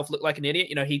make himself look like an idiot.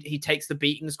 He takes the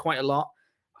beatings quite a lot.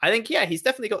 I think he's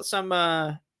definitely got some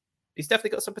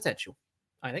potential.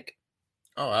 I think.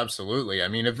 Oh, absolutely. I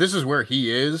mean, if this is where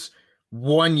he is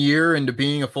 1 year into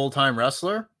being a full-time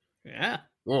wrestler,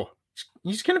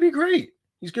 he's going to be great.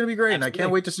 He's going to be great. Absolutely. And I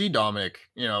can't wait to see Dominic,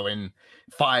 in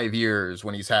 5 years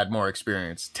when he's had more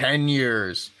experience, 10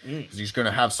 years, because he's going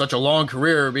to have such a long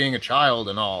career being a child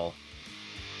and all.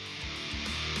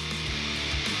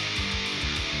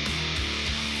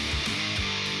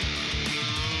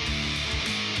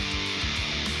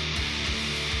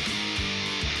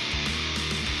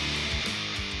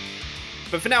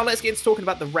 But for now, let's get into talking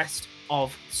about the rest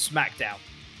of SmackDown.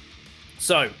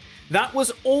 So, that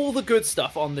was all the good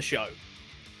stuff on the show.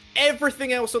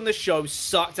 Everything else on the show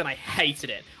sucked and I hated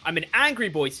it. I'm an angry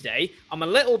boy today. I'm a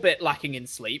little bit lacking in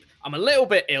sleep. I'm a little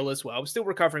bit ill as well. I'm still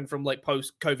recovering from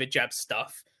post-COVID jab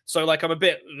stuff. So I'm a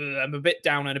bit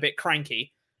down and a bit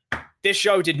cranky. This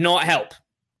show did not help.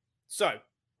 So,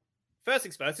 first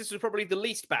things first, this was probably the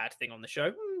least bad thing on the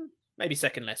show. Maybe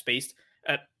second least beast.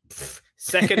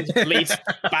 Second least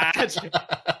bad.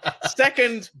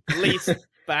 Second least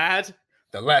bad.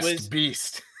 The last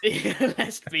beast.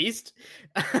 Last beast.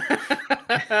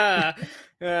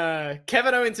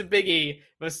 Kevin Owens and Big E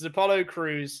versus Apollo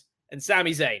Crews and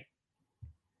Sami Zayn.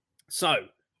 So,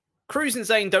 Cruz and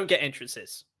Zayn don't get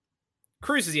entrances.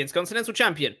 Cruz is the Intercontinental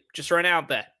Champion. Just throwing it out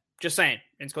there. Just saying.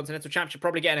 Intercontinental Champion should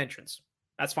probably get an entrance.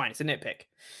 That's fine. It's a nitpick.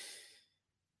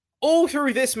 All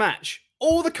through this match,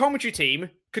 all the commentary team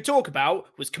could talk about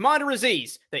was Commander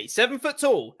Aziz, that he's 7 foot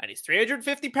tall and he's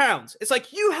 350 pounds. It's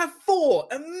like you have 4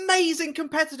 amazing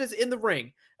competitors in the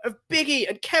ring of Big E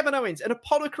and Kevin Owens and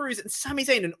Apollo Crews and Sami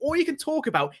Zayn, and all you can talk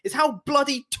about is how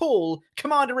bloody tall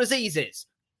Commander Aziz is.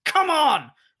 Come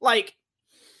on! Like,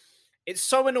 it's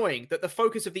so annoying that the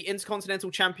focus of the Intercontinental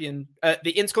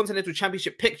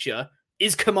Championship picture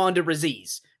is Commander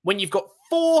Aziz, when you've got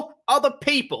 4 other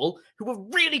people who are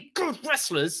really good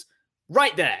wrestlers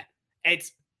right there.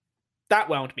 That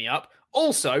wound me up.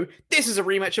 Also, this is a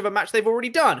rematch of a match they've already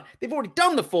done. They've already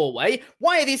done the 4-way.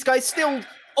 Why are these guys still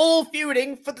all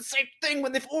feuding for the same thing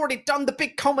when they've already done the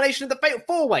big combination of the Fatal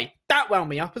 4-way? That wound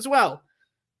me up as well.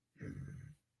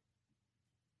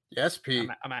 Yes, Pete.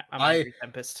 I'm angry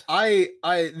Tempest.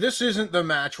 This isn't the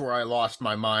match where I lost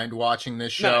my mind watching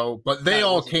this show, but they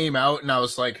all came out and I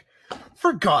was like,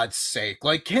 for God's sake,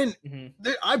 like,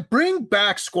 I bring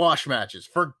back squash matches.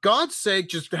 For God's sake,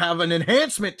 just have an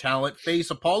enhancement talent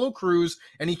face Apollo Crews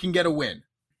and he can get a win.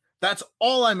 That's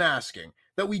all I'm asking.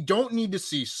 That we don't need to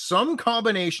see some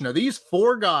combination of these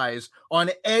 4 guys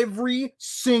on every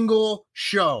single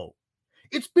show.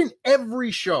 It's been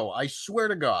every show, I swear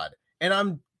to God. And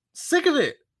I'm sick of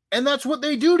it. And that's what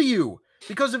they do to you.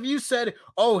 Because if you said,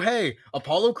 oh, hey,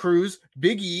 Apollo Crews,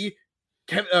 Big E,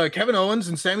 Kevin Owens,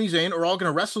 and Sami Zayn are all going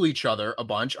to wrestle each other a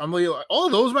bunch, I'm like, all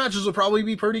of those matches will probably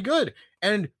be pretty good.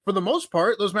 And for the most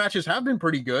part, those matches have been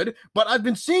pretty good, but I've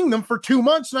been seeing them for 2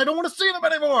 months and I don't want to see them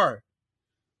anymore.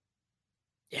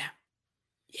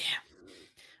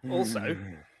 Yeah. Also,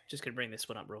 just going to bring this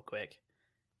one up real quick.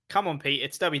 Come on, Pete.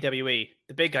 It's WWE.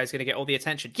 The big guy's going to get all the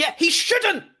attention. Yeah, he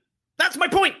shouldn't. That's my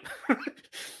point.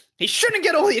 He shouldn't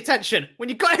get all the attention when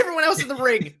you've got everyone else in the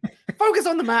ring. Focus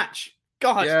on the match.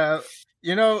 God. Yeah.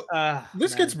 You know,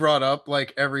 this gets brought up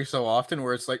like every so often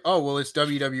where it's like, oh, well, it's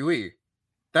WWE.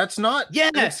 That's not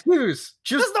an excuse.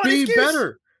 Just be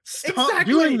better. Stop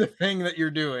doing the thing that you're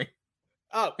doing.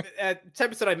 Oh,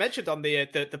 Tempest that I mentioned on the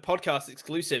podcast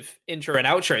exclusive intro and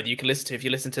outro that you can listen to if you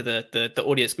listen to the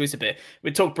audio exclusive bit.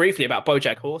 We talked briefly about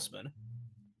BoJack Horseman.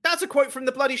 That's a quote from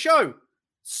the bloody show.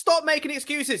 Stop making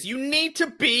excuses. You need to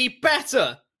be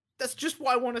better. That's just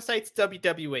what I want to say to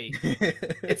WWE.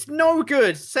 It's no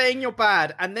good saying you're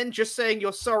bad and then just saying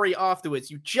you're sorry afterwards.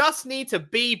 You just need to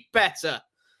be better.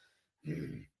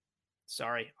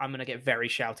 Sorry, I'm going to get very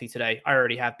shouty today. I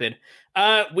already have been.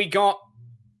 We got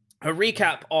a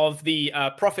recap of the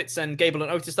Profits and Gable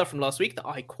and Otis stuff from last week that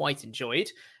I quite enjoyed.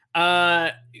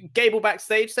 Gable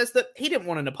backstage says that he didn't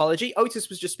want an apology. Otis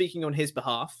was just speaking on his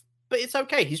behalf, but it's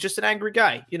okay. He's just an angry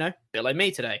guy, you know, bit like me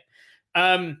today.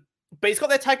 But he's got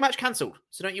their tag match cancelled,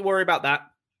 so don't you worry about that.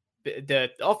 The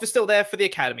offer's still there for the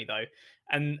Academy, though.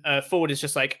 And Ford is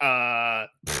just like, no.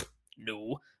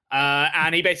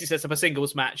 And he basically sets up a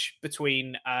singles match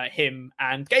between him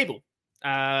and Gable.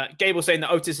 Gable saying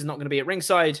that Otis is not going to be at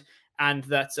ringside and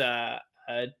that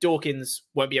Dawkins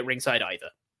won't be at ringside either.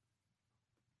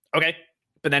 Okay.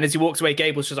 But then as he walks away,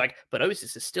 Gable's just like, but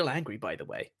Otis is still angry, by the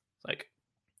way. It's like,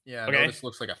 yeah, okay. Otis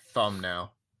looks like a thumb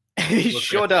now. He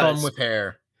sure does. Thumb with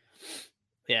hair.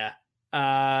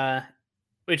 Yeah.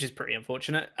 Which is pretty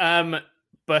unfortunate.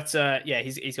 But yeah,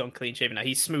 he's gone clean shaven now.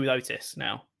 He's Smooth Otis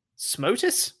now.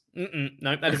 Smotus?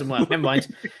 No, that doesn't work. Never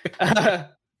mind.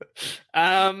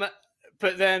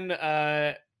 But then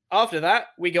after that,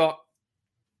 we got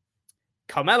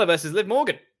Carmella versus Liv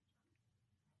Morgan.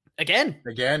 Again.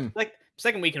 Like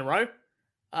second week in a row.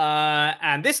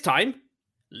 And this time,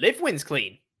 Liv wins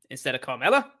clean instead of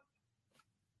Carmella.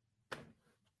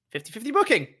 50-50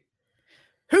 booking.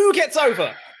 Who gets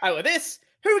over out of this?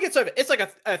 Who gets over? It's like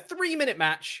a 3-minute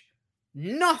match.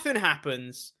 Nothing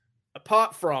happens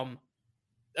apart from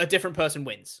a different person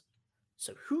wins.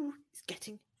 So who is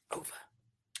getting over?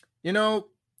 You know,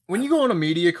 when you go on a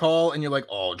media call and you're like,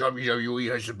 "Oh, WWE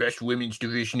has the best women's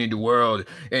division in the world,"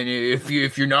 and if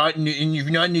you're not in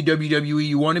the WWE,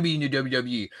 you want to be in the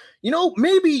WWE. You know,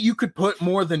 maybe you could put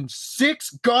more than 6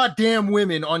 goddamn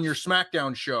women on your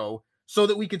SmackDown show so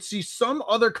that we could see some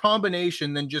other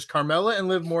combination than just Carmella and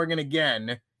Liv Morgan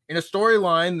again in a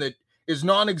storyline that is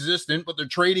non-existent, but they're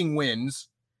trading wins.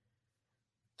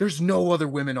 There's no other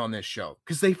women on this show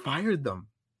because they fired them.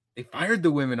 They fired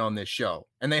the women on this show,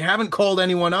 and they haven't called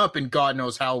anyone up in God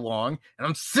knows how long, and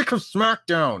I'm sick of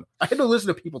SmackDown. I had to listen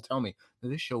to people tell me that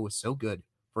this show was so good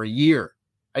for a year.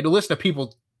 I had to listen to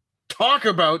people talk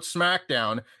about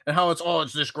SmackDown and how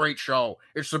it's this great show.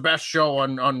 It's the best show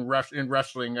in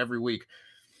wrestling every week.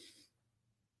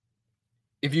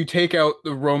 if you take out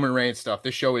the Roman Reigns stuff,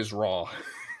 this show is Raw.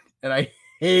 And I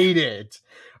hate it.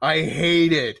 I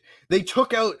hate it. They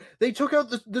took out the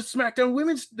SmackDown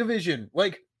women's division.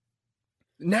 Like,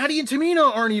 Natty and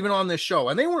Tamina aren't even on this show,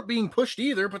 and they weren't being pushed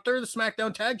either, but they're the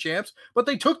SmackDown tag champs, but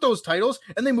they took those titles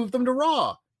and they moved them to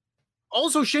Raw.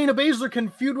 Also, Shayna Baszler can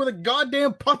feud with a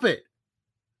goddamn puppet.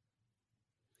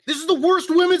 This is the worst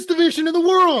women's division in the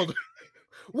world.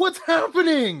 What's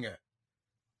happening?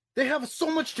 They have so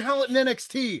much talent in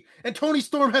NXT, and Toni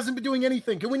Storm hasn't been doing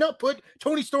anything. Can we not put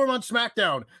Toni Storm on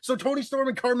SmackDown so Toni Storm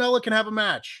and Carmella can have a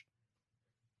match?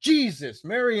 Jesus,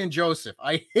 Mary and Joseph.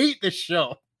 I hate this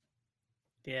show.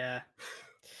 Yeah.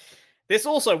 This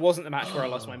also wasn't the match where I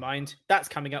lost my mind. That's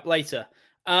coming up later.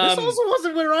 This also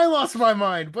wasn't where I lost my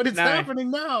mind, but it's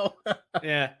happening now.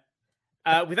 Yeah.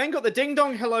 We then got the Ding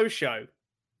Dong Hello show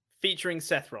featuring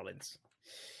Seth Rollins.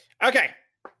 Okay.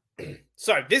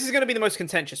 So this is going to be the most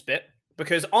contentious bit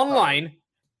because online...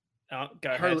 go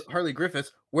ahead. Harley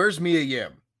Griffiths, where's Mia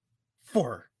Yim?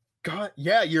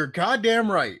 Yeah, you're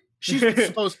goddamn right.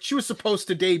 She was supposed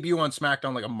to debut on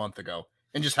SmackDown like a month ago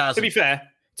and just hasn't.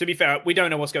 To be fair, we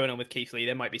don't know what's going on with Keith Lee.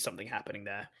 There might be something happening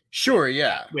there. Sure,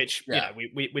 yeah. Which,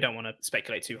 we don't want to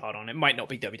speculate too hard on. It might not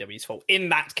be WWE's fault in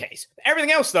that case.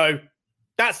 Everything else, though,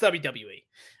 that's WWE.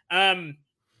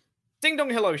 Ding Dong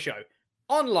Hello show.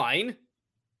 Online,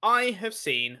 I have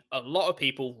seen a lot of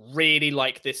people really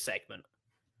like this segment.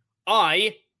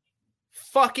 I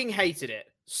fucking hated it.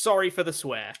 Sorry for the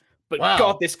swear. But wow.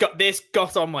 God, this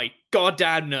got on my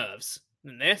goddamn nerves.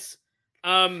 And this.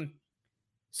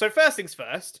 So first things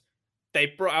first, they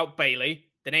brought out Bayley.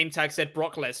 The name tag said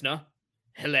Brock Lesnar.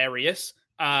 Hilarious.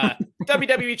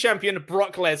 WWE champion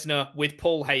Brock Lesnar with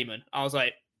Paul Heyman. I was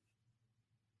like,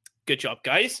 good job,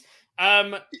 guys.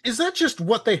 Is that just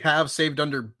what they have saved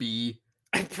under B?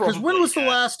 Because when was the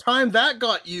last time that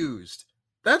got used?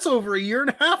 That's over a year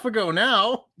and a half ago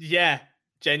now. Yeah,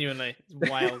 genuinely.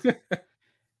 It's wild.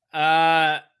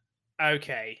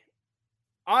 Okay.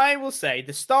 I will say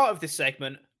the start of this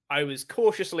segment, I was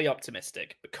cautiously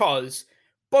optimistic because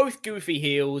both goofy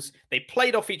heels, they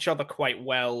played off each other quite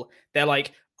well. They're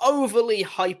like overly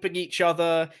hyping each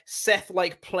other. Seth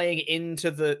like playing into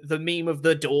the meme of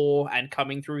the door and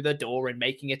coming through the door and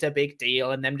making it a big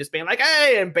deal, and them just being like,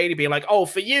 hey, and Bayley being like, oh,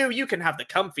 for you can have the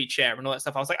comfy chair and all that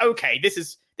stuff. I was like, okay, this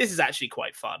is actually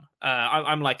quite fun.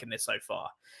 I'm liking this so far.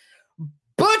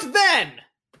 But then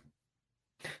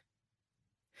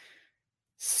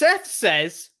Seth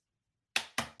says,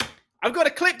 I've got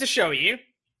a clip to show you.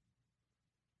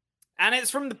 And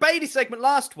it's from the Bayley segment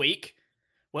last week,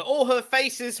 where all her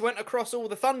faces went across all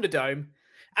the Thunderdome.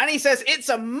 And he says, it's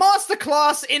a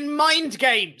masterclass in mind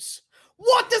games.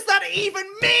 What does that even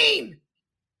mean?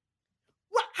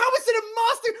 How is it a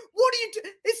master? What are you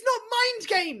doing? It's not mind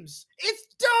games. It's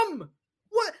dumb.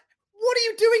 What are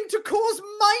you doing to cause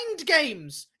mind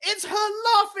games? It's her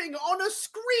laughing on a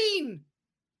screen.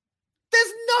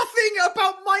 There's nothing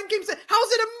about mind games.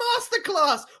 How's it a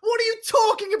masterclass? What are you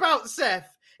talking about,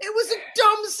 Seth? It was a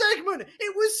dumb segment.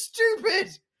 It was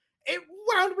stupid. It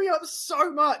wound me up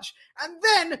so much. And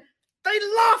then they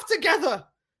laughed together.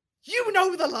 You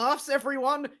know the laughs,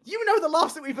 everyone. You know the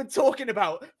laughs that we've been talking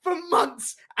about for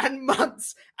months and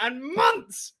months and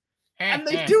months. And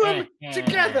they do them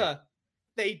together.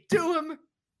 They do them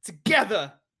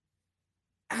together.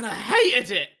 And I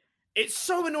hated it. It's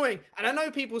so annoying. And I know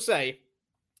people say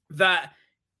that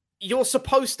you're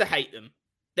supposed to hate them.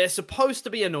 They're supposed to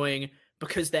be annoying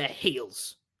because they're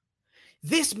heels.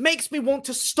 This makes me want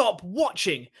to stop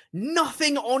watching.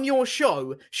 Nothing on your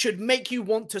show should make you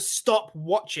want to stop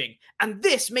watching. And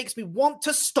this makes me want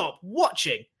to stop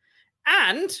watching.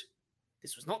 And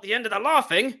this was not the end of the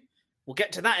laughing. We'll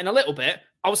get to that in a little bit.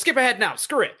 I'll skip ahead now.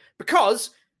 Screw it.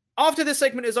 Because after this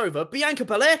segment is over, Bianca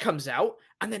Belair comes out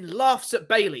and then laughs at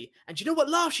Bayley. And do you know what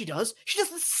laugh she does? She does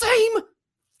the same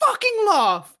fucking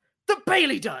laugh that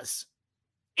Bayley does.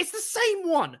 It's the same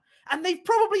one. And they've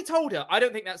probably told her, I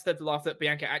don't think that's the laugh that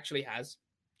Bianca actually has.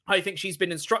 I think she's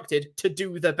been instructed to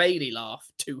do the Bayley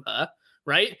laugh to her,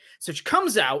 right? So she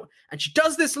comes out and she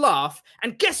does this laugh.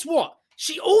 And guess what?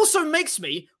 She also makes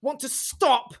me want to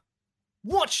stop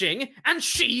watching, and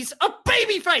she's a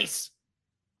babyface.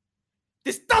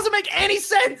 This doesn't make any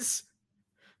sense.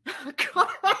 God,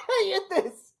 I hated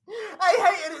this.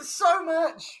 I hated it so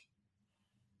much.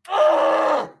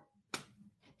 Ugh!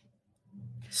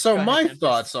 So my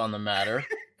thoughts on the matter.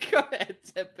 Go ahead,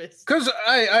 Tempest. Because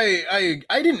I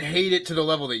didn't hate it to the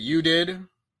level that you did,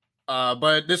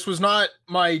 but this was not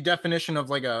my definition of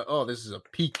like this is a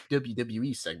peak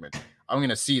WWE segment. I'm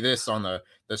gonna see this on the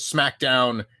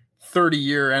SmackDown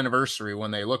 30-year anniversary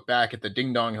when they look back at the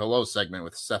Ding Dong Hello segment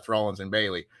with Seth Rollins and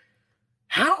Bayley.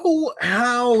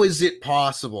 How is it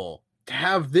possible to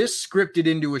have this scripted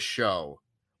into a show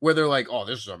where they're like, oh,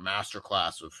 this is a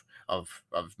masterclass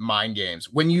of mind games,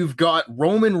 when you've got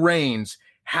Roman Reigns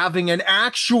having an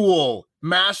actual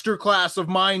masterclass of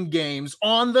mind games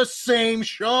on the same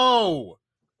show?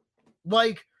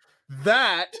 Like,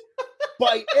 that,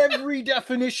 by every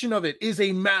definition of it, is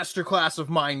a masterclass of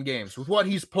mind games. With what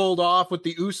he's pulled off with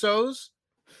the Usos,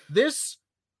 this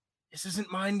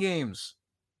isn't mind games.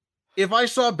 If I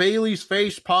saw Bayley's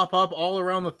face pop up all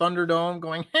around the Thunderdome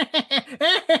going,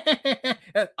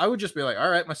 I would just be like, all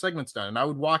right, my segment's done. And I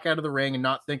would walk out of the ring and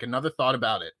not think another thought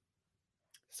about it.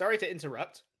 Sorry to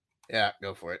interrupt. Yeah,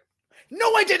 go for it.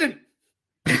 No, I didn't.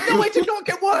 No, I did not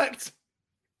get worked.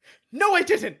 No, I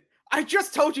didn't. I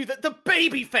just told you that the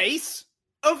baby face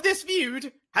of this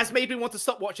feud has made me want to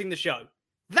stop watching the show.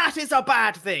 That is a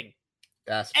bad thing.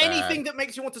 That's bad. Anything that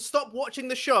makes you want to stop watching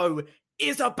the show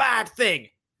is a bad thing.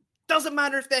 Doesn't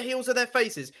matter if they're heels or their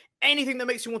faces. Anything that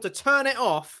makes you want to turn it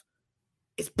off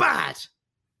is bad.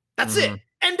 That's it.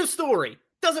 End of story.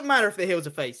 Doesn't matter if they're heels or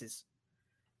faces.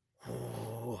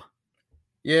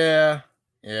 Yeah.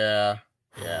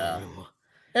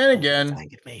 And again,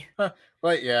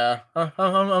 like, yeah,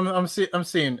 I'm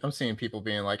seeing people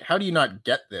being like, how do you not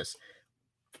get this?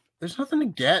 There's nothing to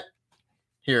get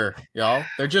here, y'all.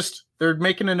 They're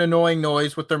making an annoying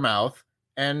noise with their mouth,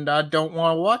 and I don't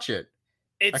want to watch it.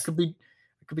 I could be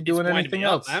doing anything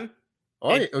else. Man.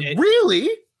 Oh, really?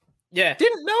 Yeah.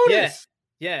 Didn't notice.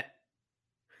 Yeah.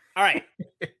 All right.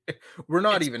 We're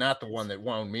not even at the one that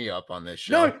wound me up on this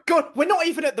show. No, God, we're not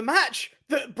even at the match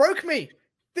that broke me.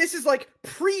 This is like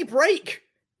pre-break.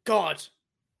 God.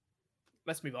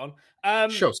 Let's move on.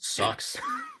 Show sucks.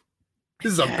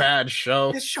 This is a bad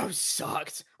show. This show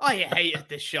sucked. I hated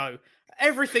this show.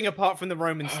 Everything apart from the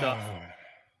Roman stuff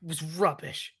was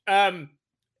rubbish.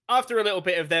 After a little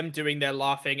bit of them doing their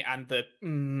laughing and the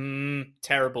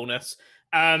terribleness,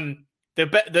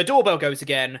 the doorbell goes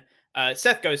again.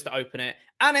 Seth goes to open it,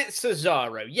 and it's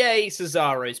Cesaro. Yay,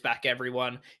 Cesaro's back,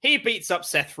 everyone. He beats up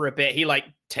Seth for a bit. He,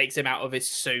 takes him out of his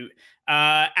suit.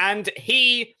 And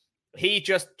he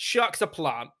just chucks a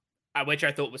plant, which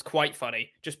I thought was quite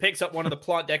funny. Just picks up one of the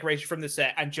plant decorations from the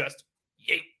set and just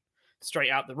yeet,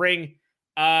 straight out the ring,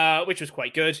 which was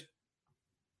quite good.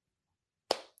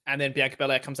 And then Bianca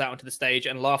Belair comes out onto the stage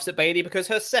and laughs at Bayley because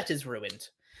her set is ruined.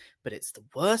 But it's the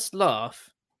worst laugh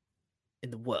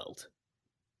in the world.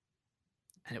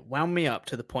 And it wound me up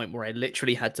to the point where I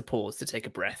literally had to pause to take a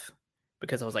breath.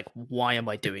 Because I was like, why am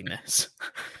I doing this?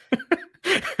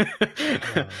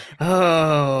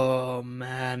 Oh,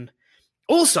 man.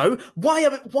 Also,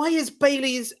 why is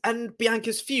Bayley's and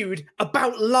Bianca's feud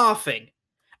about laughing?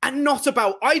 And not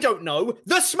about, I don't know,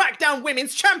 the SmackDown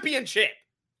Women's Championship?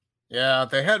 Yeah,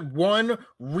 they had one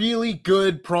really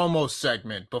good promo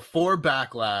segment before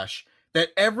Backlash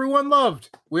that everyone loved.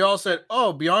 We all said,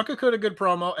 oh, Bianca cut a good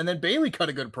promo, and then Bayley cut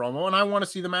a good promo, and I want to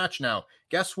see the match now.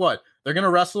 Guess what? They're going to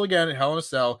wrestle again at Hell in a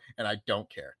Cell, and I don't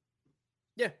care.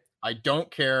 Yeah. I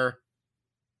don't care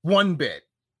one bit.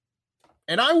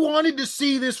 And I wanted to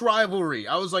see this rivalry.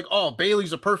 I was like, oh,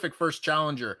 Bayley's a perfect first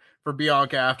challenger for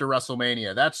Bianca after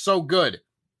WrestleMania. That's so good.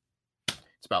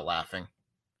 It's about laughing.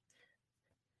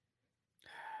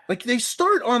 Like, they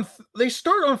start on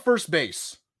first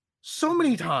base so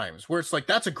many times where it's like,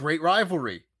 that's a great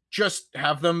rivalry. Just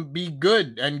have them be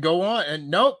good and go on. And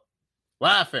nope,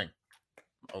 laughing.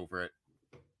 Over it.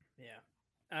 Yeah.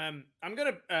 I'm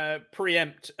going to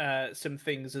preempt some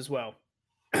things as well.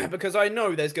 Because I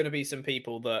know there's going to be some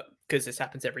people that, because this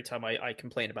happens every time I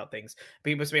complain about things,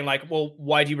 people being like, well,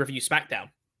 why do you review SmackDown?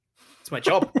 It's my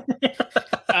job.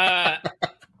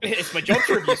 It's my job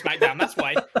to review SmackDown, that's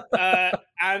why.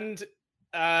 And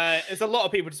there's a lot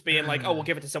of people just being like, oh, we'll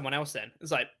give it to someone else then.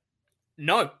 It's like,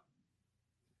 no.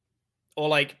 Or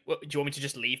like, do you want me to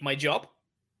just leave my job?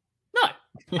 No.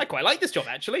 I quite like this job,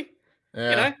 actually. Yeah.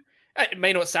 You know? It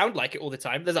may not sound like it all the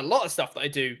time. There's a lot of stuff that I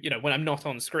do, when I'm not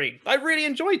on screen. I really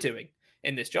enjoy doing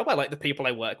in this job. I like the people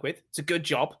I work with. It's a good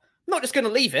job. I'm not just going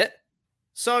to leave it.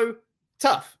 So,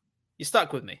 tough. You're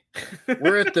stuck with me.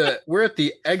 We're at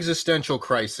the existential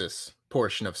crisis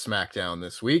portion of SmackDown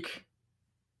this week,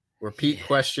 where Pete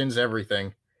questions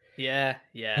everything. Yeah.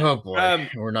 Oh boy,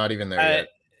 we're not even there yet.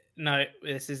 No,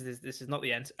 this is not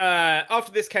the end.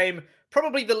 After this came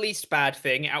probably the least bad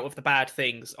thing out of the bad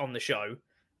things on the show,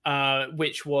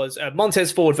 which was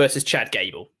Montez Ford versus Chad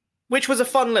Gable, which was a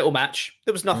fun little match.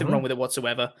 There was nothing wrong with it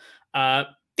whatsoever.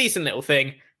 Decent little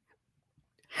thing.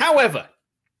 However,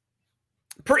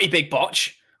 pretty big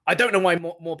botch. I don't know why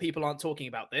more people aren't talking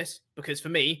about this, because for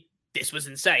me, this was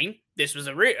insane. This was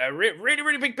a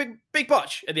really big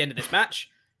botch at the end of this match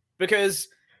because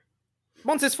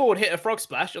Montez Ford hit a frog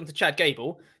splash onto Chad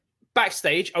Gable.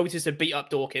 Backstage, Otis had beat up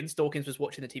Dawkins. Dawkins was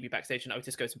watching the TV backstage, and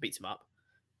Otis goes and beats him up.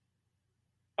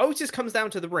 Otis comes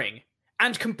down to the ring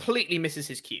and completely misses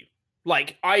his cue.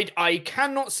 Like, I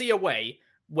cannot see a way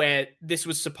where this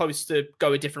was supposed to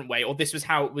go a different way, or this was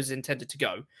how it was intended to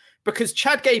go. Because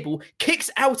Chad Gable kicks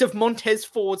out of Montez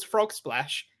Ford's frog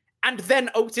splash, and then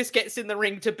Otis gets in the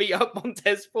ring to beat up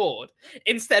Montez Ford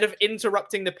instead of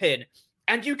interrupting the pin.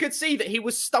 And you could see that he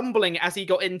was stumbling as he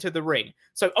got into the ring.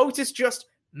 So Otis just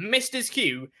missed his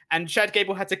cue, and Chad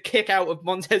Gable had to kick out of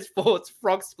Montez Ford's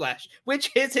frog splash,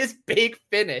 which is his big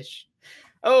finish.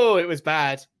 Oh, it was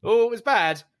bad.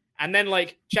 And then,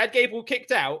 like, Chad Gable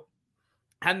kicked out,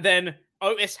 and then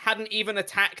Otis hadn't even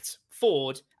attacked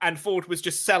Ford, and Ford was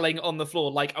just selling on the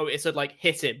floor like Otis had, like,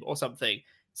 hit him or something.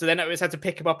 So then Otis had to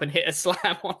pick him up and hit a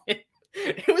slam on him.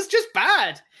 It was just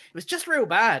bad. It was just real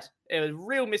bad. It was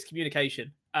real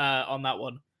miscommunication on that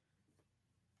one.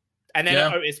 And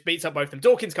then Otis beats up both of them.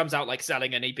 Dawkins comes out like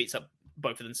selling, and he beats up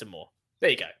both of them some more.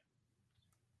 There you go.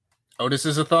 Otis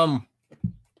is a thumb.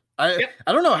 I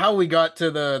don't know how we got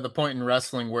to the point in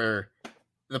wrestling where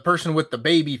the person with the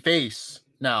baby face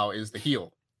now is the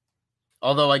heel.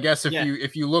 Although I guess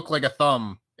if you look like a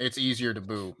thumb, it's easier to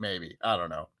boo. Maybe, I don't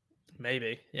know.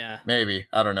 Maybe, yeah. Maybe,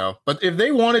 I don't know. But if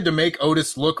they wanted to make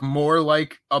Otis look more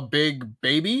like a big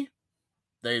baby,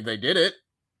 they did it.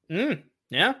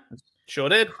 Yeah. Sure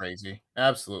did. Crazy.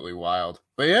 Absolutely wild.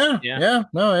 But yeah.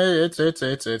 No,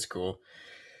 it's cool.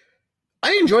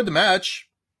 I enjoyed the match.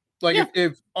 Like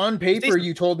if on paper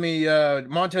you told me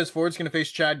Montez Ford's going to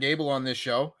face Chad Gable on this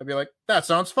show, I'd be like, that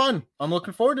sounds fun. I'm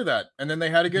looking forward to that. And then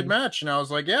they had a good match, and I was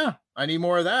like, yeah, I need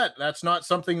more of that. That's not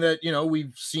something that,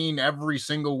 we've seen every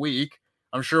single week.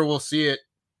 I'm sure we'll see it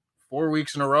 4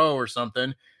 weeks in a row or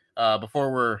something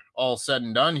before we're all said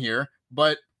and done here.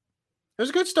 But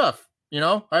there's good stuff.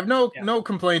 I have no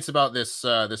complaints about this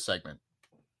segment.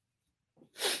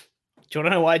 Do you want to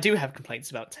know why I do have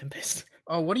complaints about, Tempest?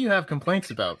 Oh, what do you have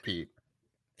complaints about, Pete?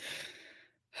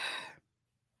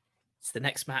 It's the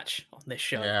next match on this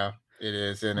show. Yeah, it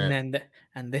is, isn't it?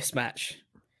 And this match,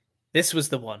 this was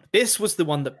the one. This was the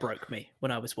one that broke me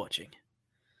when I was watching.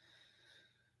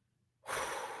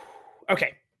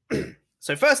 Okay,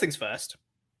 so first things first.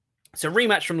 It's a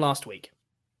rematch from last week.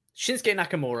 Shinsuke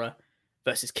Nakamura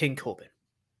versus King Corbin.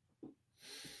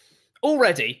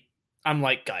 Already, I'm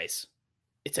like, guys,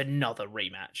 it's another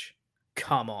rematch.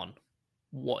 Come on.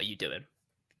 What are you doing?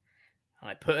 And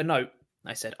I put a note.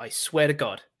 I said, I swear to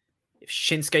God, if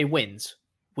Shinsuke wins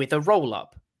with a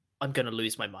roll-up, I'm going to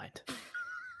lose my mind.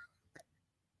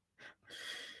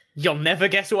 You'll never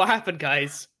guess what happened,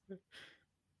 guys.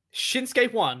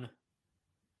 Shinsuke won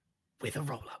with a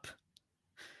roll-up.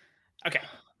 Okay.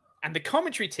 And the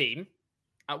commentary team,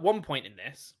 at one point in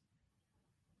this,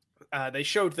 they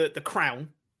showed the crown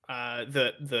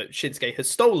that Shinsuke has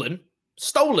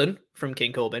stolen from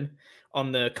King Corbin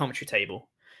on the commentary table,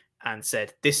 and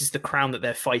said, this is the crown that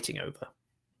they're fighting over.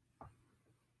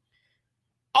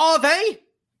 Are they?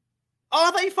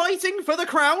 Are they fighting for the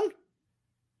crown?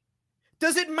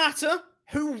 Does it matter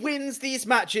who wins these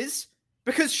matches?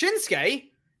 Because Shinsuke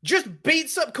just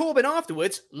beats up Corbin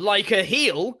afterwards like a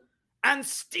heel and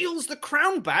steals the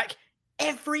crown back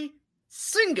every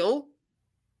single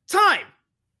time.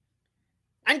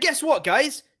 And guess what,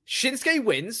 guys? Shinsuke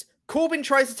wins. Corbin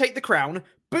tries to take the crown.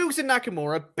 Boogs and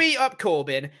Nakamura beat up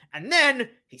Corbin. And then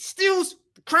he steals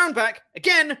the crown back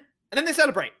again. And then they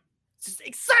celebrate. It's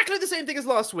exactly the same thing as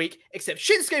last week, except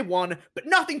Shinsuke won, but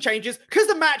nothing changes because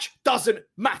the match doesn't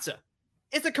matter.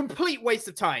 It's a complete waste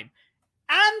of time.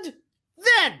 And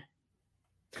then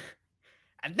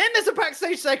there's a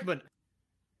backstage segment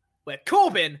where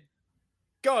Corbin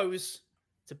goes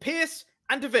to Pierce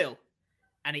and DeVille,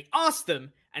 and he asks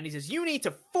them, and he says, you need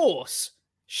to force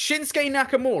Shinsuke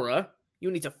Nakamura,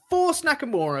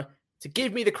 to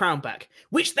give me the crown back,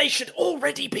 which they should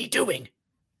already be doing,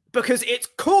 because it's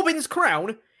Corbin's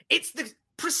crown, it's the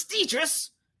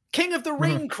prestigious King of the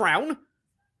Ring crown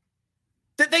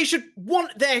that they should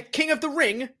want their King of the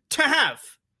Ring to have.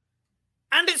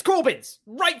 And it's Corbin's,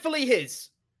 rightfully his.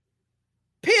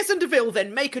 Pierce and DeVille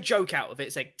then make a joke out of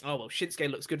it, saying, oh, well, Shinsuke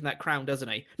looks good in that crown, doesn't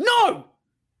he? No!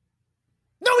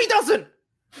 No, he doesn't!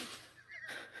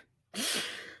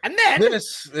 And then...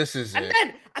 This is and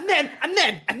it. And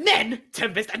then,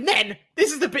 Tempest, and then,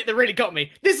 this is the bit that really got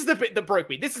me. This is the bit that broke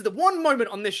me. This is the one moment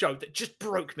on this show that just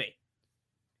broke me.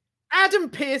 Adam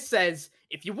Pearce says,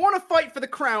 if you want to fight for the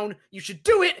crown, you should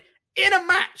do it in a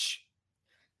match.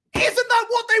 Isn't that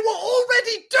what they were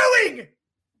already doing?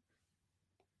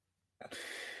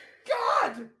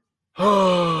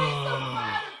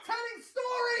 telling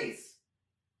stories.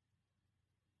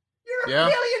 You're a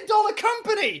 $1 billion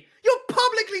company. You're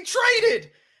publicly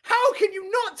traded. How can you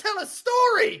not tell a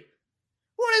story?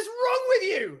 What is wrong with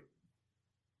you?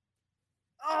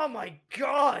 Oh my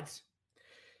God.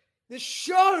 The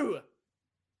show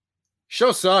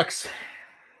sucks.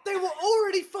 They were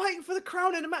already fighting for the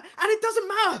crown in a match, and it doesn't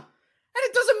matter. And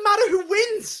it doesn't matter who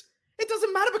wins. It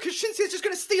doesn't matter because Shinsuke's just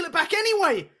going to steal it back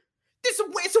anyway. It's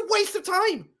a waste of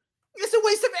time. It's a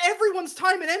waste of everyone's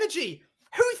time and energy.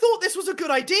 Who thought this was a good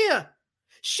idea?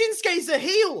 Shinsuke's a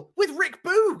heel with Rick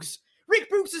Boogs. Rick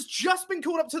Boogs has just been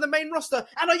called up to the main roster,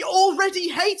 and I already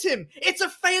hate him. It's a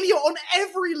failure on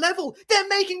every level. They're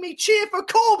making me cheer for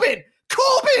Corbin.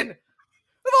 Corbin!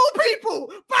 Of all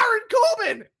people, Baron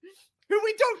Corbin! Who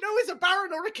we don't know is a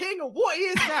Baron or a King or what he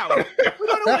is now. We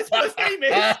don't know what his first name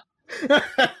is.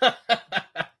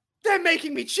 They're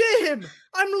making me cheer him.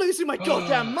 I'm losing my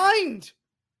goddamn mind.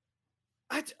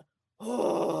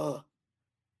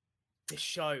 This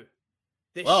show.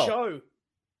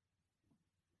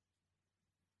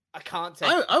 I can't take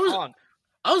it.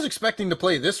 I was expecting to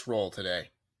play this role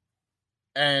today.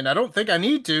 And I don't think I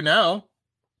need to now.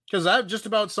 Because that just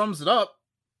about sums it up.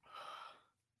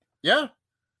 Yeah.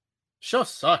 Show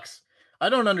sucks. I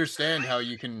don't understand how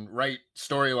you can write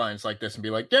storylines like this and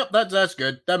be like, yep, that's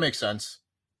good. That makes sense.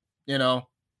 You know?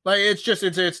 Like, it's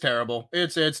terrible.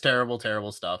 It's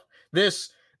terrible stuff. This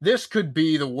could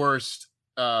be the worst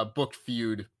booked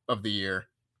feud of the year.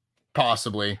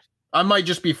 Possibly. I might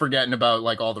just be forgetting about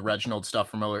like all the Reginald stuff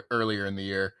from earlier in the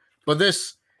year. But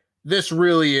this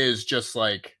really is just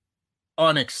like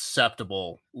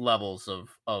unacceptable levels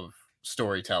of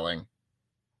storytelling.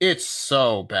 It's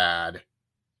so bad.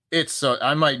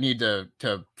 I might need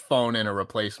to phone in a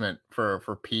replacement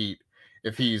for Pete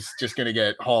if he's just going to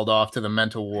get hauled off to the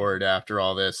mental ward after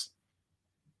all this.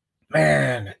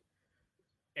 Man.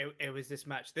 It was this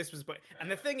match.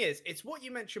 And the thing is, it's what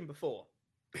you mentioned before.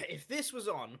 If this was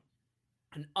on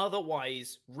an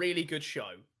otherwise really good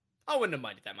show, I wouldn't have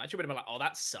minded that much. I would have been like, oh,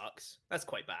 that sucks. That's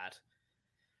quite bad.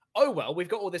 Oh, well, we've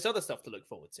got all this other stuff to look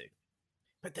forward to.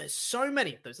 But there's so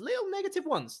many of those little negative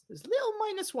ones. There's little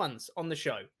minus ones on the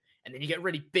show. And then you get a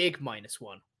really big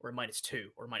 -1 or a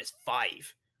 -2 or a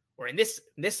 -5. Or in this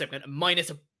segment, a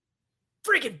minus a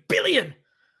freaking billion.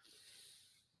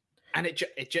 And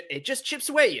it just chips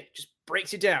away at you. Just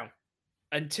breaks you down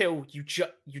until you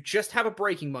just have a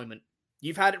breaking moment.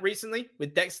 You've had it recently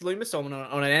with Dexter Lumis on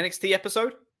an NXT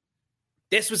episode.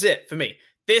 This was it for me.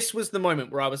 This was the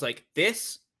moment where I was like,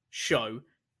 this show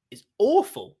is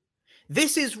awful.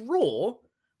 This is Raw,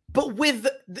 but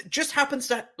just happens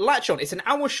to latch on. It's an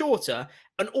hour shorter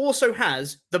and also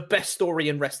has the best story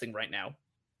in wrestling right now.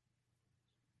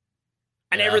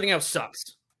 And everything else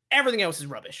sucks. Everything else is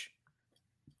rubbish.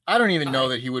 I don't even know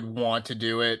that he would want to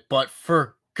do it, but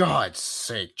for God's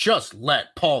sake, just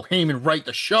let Paul Heyman write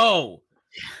the show.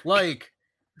 Like,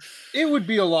 it would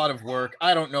be a lot of work.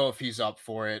 I don't know if he's up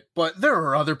for it, but there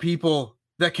are other people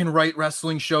that can write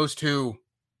wrestling shows too.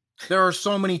 There are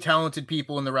so many talented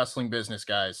people in the wrestling business,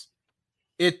 guys.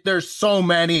 There's so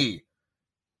many.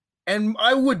 And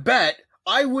I would bet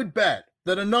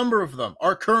that a number of them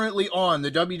are currently on the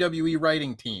WWE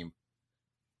writing team,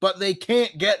 but they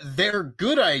can't get their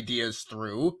good ideas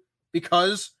through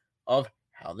because of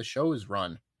how the show is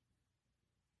run.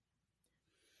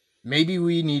 Maybe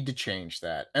we need to change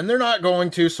that. And they're not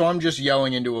going to, so I'm just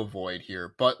yelling into a void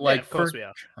here. But like, for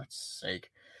God's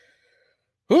sake.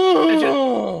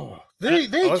 Oh, they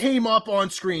came up on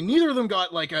screen. Neither of them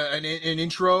got like an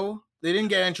intro. They didn't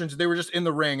get entrance. They were just in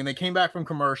the ring, and they came back from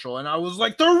commercial. And I was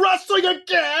like, they're wrestling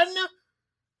again?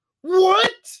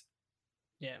 What?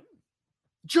 Yeah.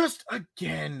 Just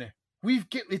again.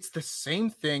 It's the same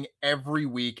thing every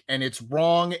week, and it's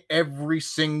wrong every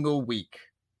single week.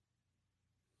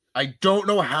 I don't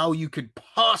know how you could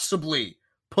possibly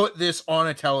put this on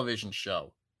a television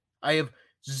show. I have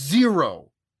zero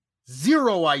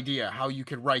idea how you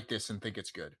could write this and think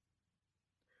it's good.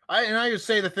 I would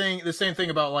say the same thing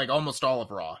about like almost all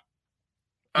of Raw.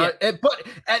 Yeah. But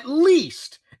at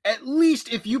least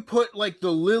if you put like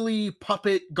the Lily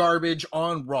puppet garbage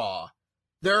on Raw,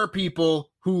 there are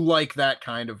people who like that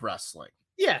kind of wrestling.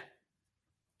 Yeah.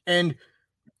 And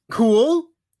cool.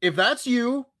 If that's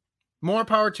you, more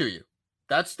power to you.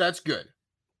 That's good.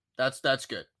 That's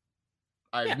good.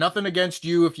 I have nothing against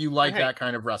you if you like that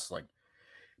kind of wrestling.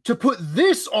 To put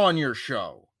this on your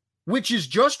show, which is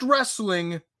just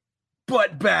wrestling,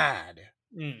 but bad.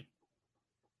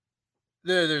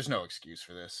 There's no excuse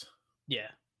for this. Yeah.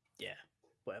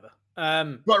 Whatever.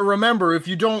 But remember, if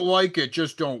you don't like it,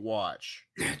 just don't watch.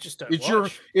 Just don't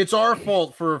watch. It's our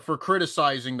fault for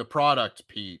criticizing the product,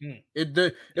 Pete. I hate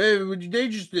the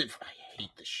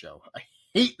show. I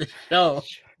hate the show.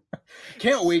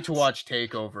 Can't wait to watch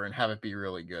Takeover and have it be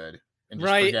really good and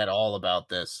just forget all about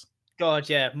this. God,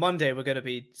 yeah. Monday we're going to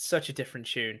be such a different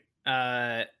tune.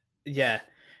 Yeah.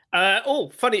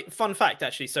 Fun fact,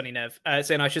 actually, Sonny Nev,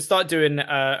 saying I should start doing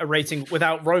a rating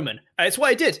without Roman. It's what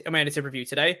I did in my edited review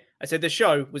today. I said the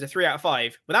show was a 3 out of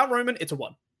 5. Without Roman, it's a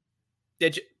 1.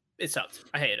 It sucked.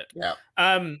 I hated it. Yeah.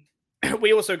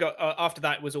 We also got, after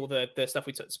that was all the stuff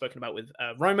we'd spoken about with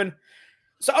Roman.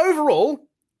 So overall,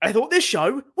 I thought this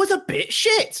show was a bit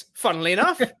shit, funnily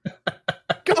enough.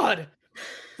 God.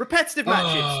 Repetitive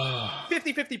matches,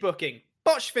 50-50 booking,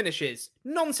 botched finishes,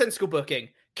 nonsensical booking,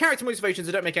 character motivations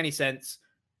that don't make any sense.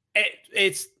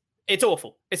 It's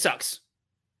awful. It sucks.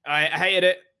 I hated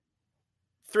it.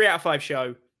 3 out of 5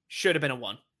 show. Should have been a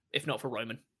 1, if not for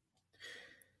Roman.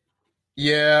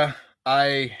 Yeah,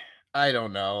 I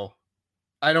don't know.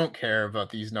 I don't care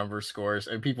about these number scores,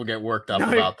 and people get worked up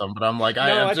about them. But I'm like,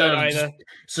 I don't either.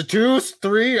 So 2,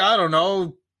 3, I don't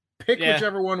know. Pick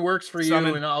whichever one works for you,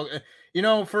 and I'll.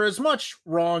 For as much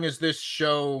wrong as this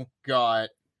show got,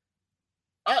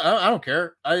 I don't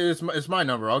care. It's my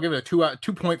number. I'll give it a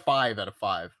 2.5 out of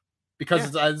 5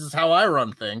 because this is how I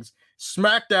run things.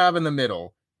 Smack dab in the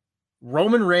middle.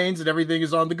 Roman Reigns and everything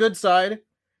is on the good side.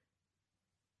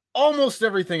 Almost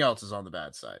everything else is on the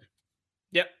bad side.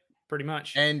 Yep, pretty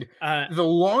much. And the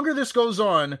longer this goes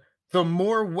on, the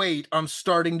more weight I'm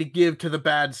starting to give to the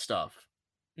bad stuff.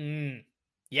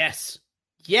 Yes.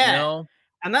 Yeah. You know?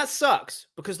 And that sucks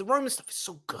because the Roman stuff is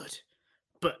so good,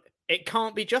 but it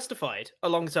can't be justified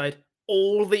alongside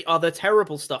all the other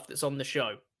terrible stuff that's on the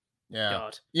show. Yeah.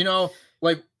 God.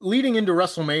 Like leading into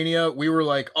WrestleMania, we were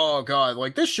like, oh God,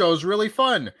 like this show's really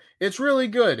fun. It's really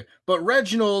good. But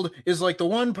Reginald is like the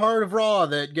one part of Raw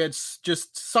that gets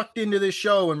just sucked into this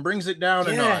show and brings it down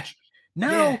a notch.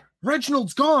 Now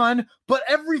Reginald's gone, but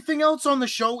everything else on the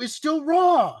show is still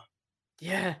Raw.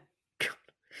 Yeah.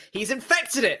 He's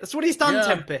infected it. That's what he's done,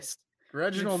 Tempest.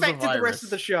 Reginald's infected the rest of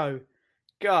the show.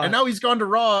 God. And now he's gone to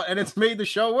Raw, and it's made the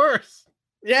show worse.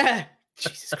 Yeah.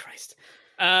 Jesus Christ.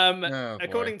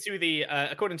 According to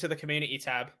the community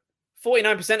tab,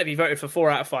 49% of you voted for 4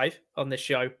 out of 5 on this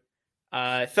show.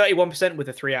 31% with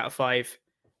a 3 out of 5.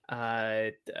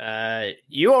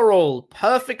 You are all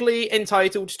perfectly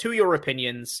entitled to your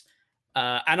opinions.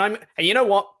 And you know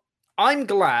what? I'm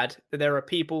glad that there are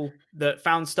people that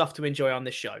found stuff to enjoy on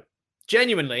this show.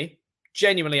 Genuinely,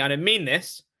 I don't mean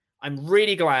this. I'm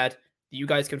really glad that you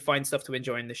guys can find stuff to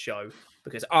enjoy in this show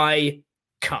because I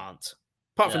can't.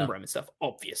 Apart from the Roman stuff,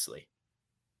 obviously.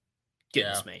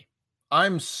 Goodness me.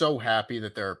 I'm so happy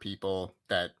that there are people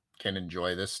that can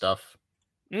enjoy this stuff.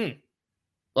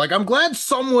 Like, I'm glad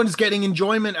someone's getting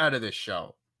enjoyment out of this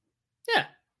show. Yeah.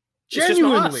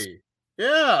 Genuinely.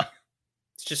 Yeah.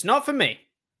 It's just not for me.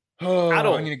 Oh, I'm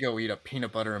going to go eat a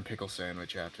peanut butter and pickle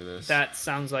sandwich after this. That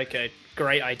sounds like a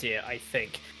great idea, I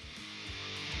think.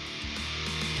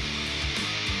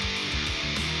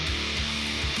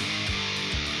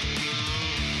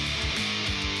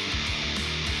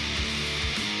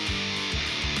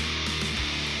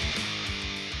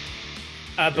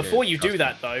 Before you do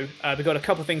that, though, we've got a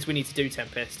couple of things we need to do,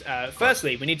 Tempest.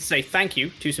 Firstly, we need to say thank you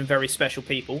to some very special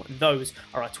people, and those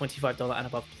are our $25 and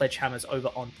above pledge hammers over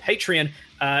on Patreon.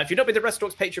 If you've not been to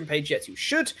WrestleTalk's Patreon page yet, you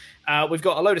should. We've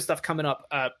got a load of stuff coming up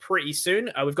pretty soon.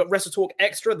 We've got WrestleTalk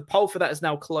Extra. The poll for that is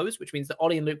now closed, which means that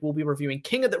Ollie and Luke will be reviewing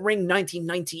King of the Ring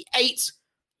 1998.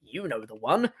 You know the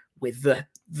one with the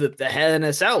Hell in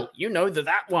a Cell. You know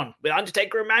that one with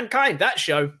Undertaker and Mankind. That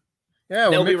show. Yeah,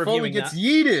 when Mick Foley gets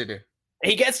yeeted.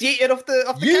 He gets yeeted off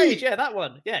the cage. Yeah, that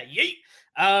one. Yeah, yeet.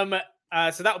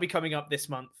 So that will be coming up this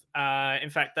month. In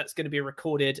fact, that's going to be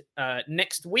recorded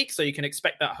next week, so you can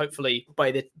expect that hopefully by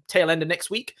the tail end of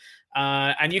next week.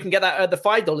 And you can get that at the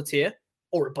 $5 tier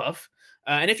or above.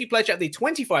 And if you pledge at the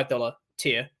 $25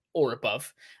 tier or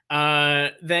above,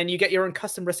 then you get your own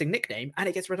custom wrestling nickname, and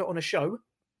it gets read out on a show,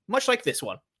 much like this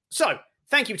one. So,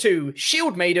 thank you to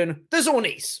Shield Maiden, the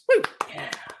Zornies. Woo!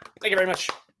 Yeah. Thank you very much.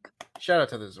 Shout out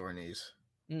to the Zornies.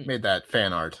 Made that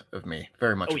fan art of me.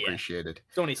 Very much appreciated.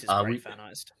 Zornies is great fan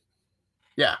artist.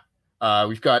 Yeah.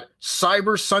 We've got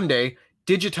Cyber Sunday,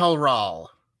 Digital Raw.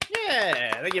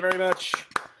 Yeah, thank you very much.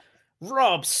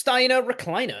 Rob Steiner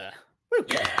Recliner. Woo.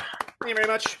 Yeah. Thank you very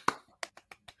much.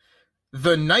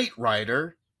 The Knight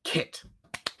Rider, Kit.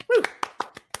 Woo.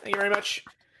 Thank you very much.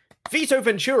 Vito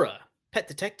Ventura, Pet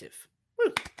Detective.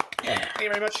 Woo. Yeah. Thank you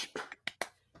very much.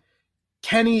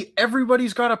 Kenny,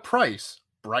 Everybody's Got a Price,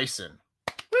 Bryson.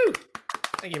 Woo!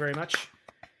 Thank you very much.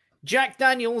 Jack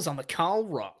Daniels on the Carl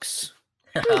Rocks.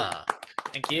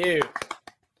 Thank you.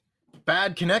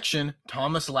 Bad connection,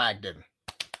 Thomas Lagden.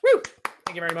 Woo!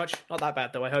 Thank you very much. Not that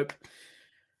bad, though, I hope.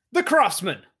 The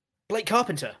Craftsman, Blake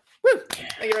Carpenter. Woo!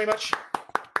 Thank you very much.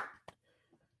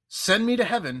 Send me to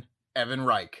heaven, Evan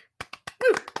Reich.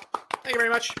 Woo! Thank you very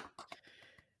much.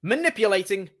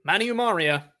 Manipulating Manu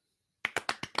Maria.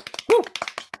 Woo!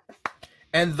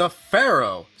 And the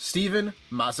Pharaoh, Stephen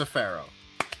Mazzaferro.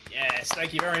 Yes,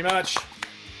 thank you very much.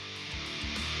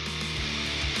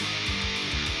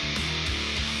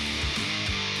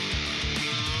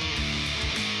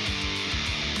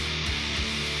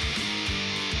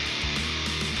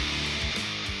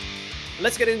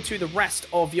 Let's get into the rest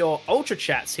of your Ultra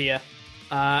Chats here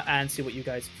and see what you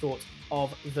guys thought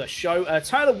of the show.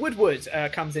 Tyler Woodward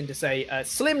comes in to say,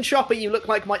 Slim Chopper, you look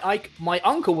like my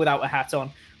uncle without a hat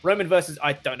on. Roman versus...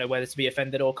 I don't know whether to be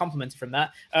offended or complimented from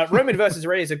that. Roman versus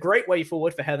Ray is a great way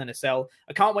forward for Hell in a Cell.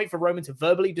 I can't wait for Roman to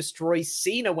verbally destroy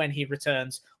Cena when he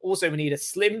returns. Also, we need a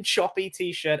Slim Choppy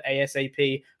t-shirt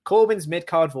ASAP. Corbin's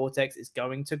mid-card vortex is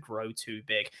going to grow too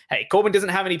big. Hey, Corbin doesn't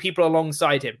have any people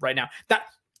alongside him right now.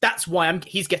 That's why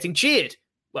he's getting cheered.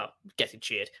 Well, getting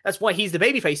cheered. That's why he's the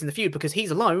babyface in the feud, because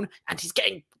he's alone and he's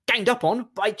getting ganged up on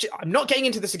by... I'm not getting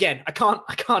into this again. I can't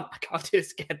do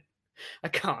this again. I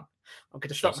can't. I'm going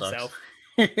to stop myself.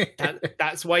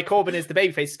 That's why Corbin is the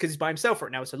babyface, because he's by himself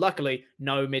right now. So luckily,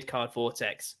 no mid-card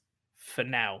vortex for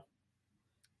now.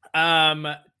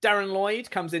 Darren Lloyd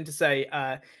comes in to say,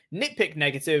 nitpick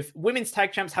negative, women's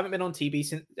tag champs haven't been on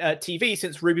TV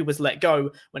since Ruby was let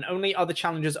go. When only other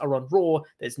challengers are on Raw,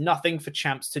 there's nothing for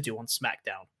champs to do on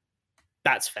SmackDown.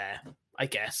 That's fair, I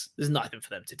guess. There's nothing for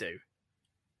them to do.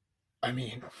 I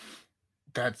mean,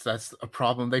 that's a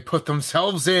problem they put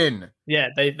themselves in. Yeah,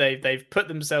 they've put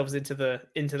themselves into their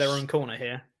own corner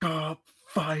here. Stop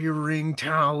firing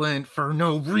talent for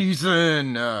no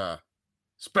reason.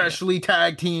 Especially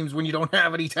tag teams when you don't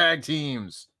have any tag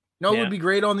teams. No, would be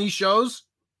great on these shows.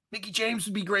 Mickie James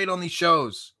would be great on these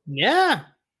shows. Yeah.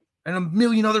 And a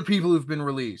million other people who've been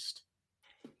released.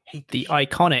 The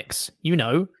Iconics,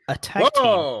 a tag team.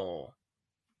 Whoa!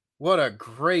 What a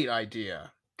great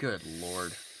idea. Good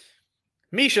Lord.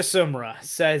 Misha Sumra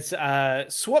says,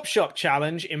 Swap Shop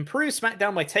Challenge, improve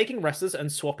SmackDown by taking wrestlers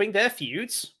and swapping their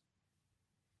feuds.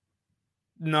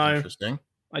 No. Interesting.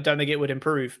 I don't think it would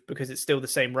improve because it's still the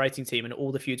same writing team and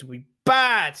all the feuds would be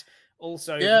bad.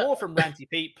 Also, more from Ranty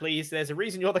Pete, please. There's a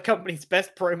reason you're the company's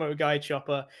best promo guy,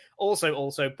 Chopper.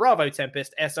 Also, Bravo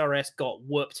Tempest, SRS got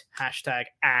whooped,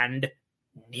 #and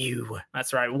new.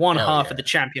 That's right, one half of the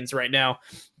champions right now.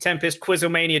 Tempest,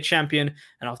 Quizlemania champion,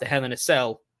 and after Hell in a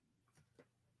Cell,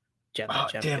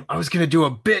 champion. Damn, I was going to do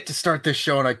a bit to start this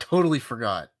show and I totally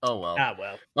forgot. Oh, well.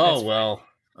 Oh,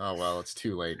 well, it's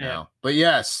too late now. But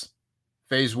yes.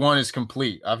 Phase 1 is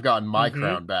complete. I've gotten my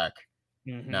crown back.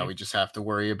 Now we just have to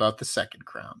worry about the second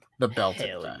crown, the belt.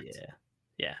 Hell yeah.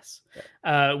 Yes.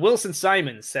 Wilson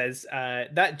Simon says,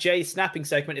 that Jay snapping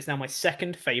segment is now my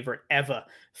second favorite ever.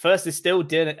 First is still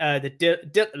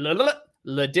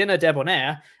Le Dinner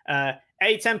Debonair.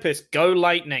 A Tempest, go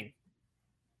Lightning.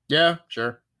 Yeah,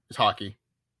 sure. It's hockey.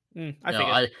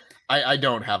 I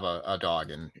don't have a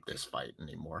dog in this fight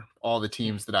anymore. All the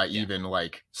teams that I even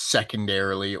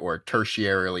secondarily or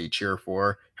tertiarily cheer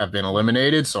for have been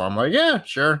eliminated. So I'm like, yeah,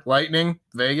 sure. Lightning,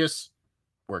 Vegas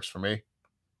works for me.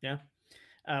 Yeah.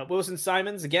 Wilson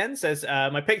Simons again says,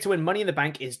 my pick to win Money in the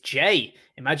Bank is Jay.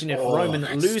 Imagine if Roman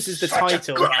loses the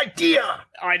title. Good idea.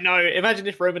 I know. Imagine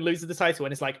if Roman loses the title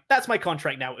and it's like, that's my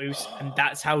contract now, Oos. And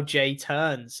that's how Jay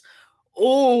turns.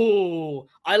 Oh,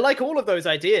 I like all of those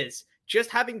ideas. Just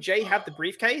having Jay have the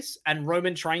briefcase and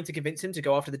Roman trying to convince him to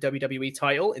go after the WWE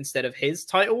title instead of his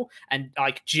title, and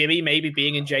like Jimmy maybe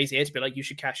being in Jay's ear to be like, you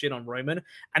should cash in on Roman.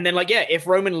 And then if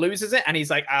Roman loses it and he's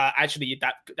like, actually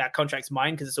that contract's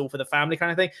mine because it's all for the family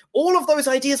kind of thing. All of those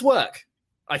ideas work,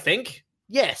 I think.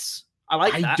 Yes. I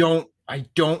like that. I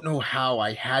don't know how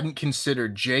I hadn't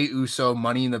considered Jay Uso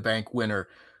Money in the Bank winner.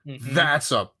 Mm-hmm.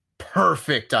 That's a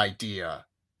perfect idea.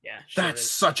 Yeah. Sure that's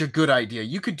such a good idea.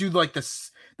 You could do like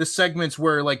the segments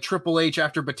where like Triple H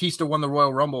after Batista won the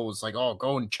Royal Rumble was like, oh,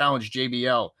 go and challenge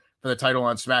JBL for the title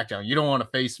on SmackDown. You don't want to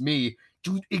face me.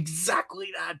 Do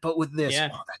exactly that, but with this. Yeah.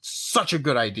 Oh, that's such a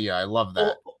good idea. I love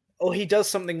that. Or he does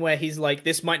something where he's like,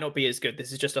 this might not be as good.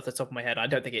 This is just off the top of my head. I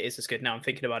don't think it is as good. Now I'm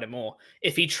thinking about it more.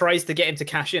 If he tries to get him to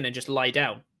cash in and just lie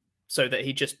down so that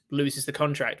he just loses the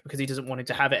contract because he doesn't want him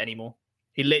to have it anymore.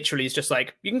 He literally is just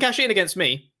like, you can cash in against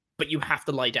me, but you have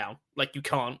to lie down. Like, you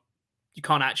can't you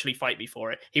can't actually fight me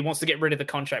for it. He wants to get rid of the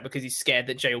contract because he's scared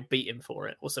that Jay will beat him for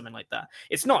it or something like that.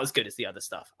 It's not as good as the other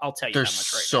stuff. I'll tell you there's that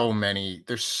much right so now. many.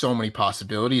 There's so many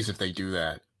possibilities if they do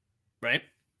that. Right.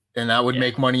 And that would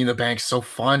make Money in the Bank so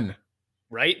fun.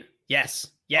 Right. Yes.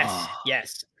 Yes.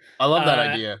 I love that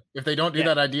idea. If they don't do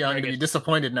that idea, I'm going to be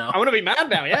disappointed now. I want to be mad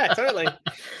now. Yeah, totally.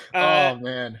 Oh,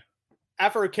 man.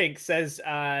 Afro Kink says,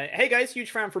 hey guys, huge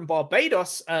fan from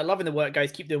Barbados. Loving the work,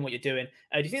 guys. Keep doing what you're doing.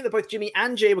 Do you think that both Jimmy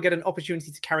and Jay will get an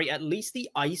opportunity to carry at least the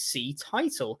IC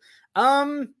title?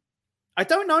 I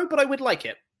don't know, but I would like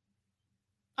it.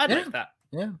 I'd like that.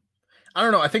 Yeah. I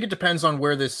don't know. I think it depends on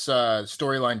where this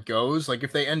storyline goes. Like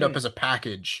if they end up as a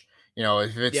package,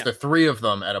 if it's the three of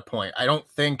them at a point, I don't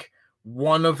think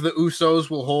one of the Usos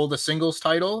will hold a singles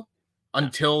title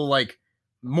until like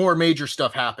more major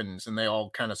stuff happens and they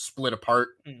all kind of split apart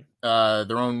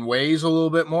their own ways a little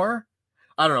bit more.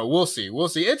 I don't know. We'll see.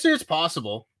 It's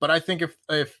possible, but I think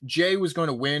if Jay was going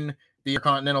to win the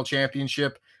Intercontinental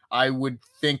Championship, I would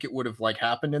think it would have like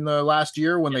happened in the last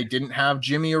year when they didn't have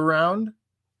Jimmy around,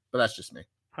 but that's just me.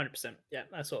 100%. Yeah,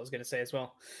 that's what I was going to say as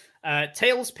well.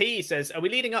 Tails P says, are we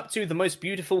leading up to the most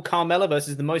beautiful Carmella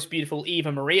versus the most beautiful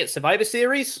Eva Marie at Survivor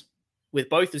Series with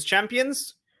both as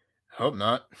champions? Hope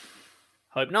not.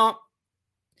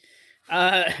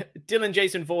 Dylan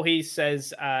Jason Voorhees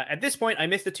says, at this point, I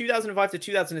missed the 2005 to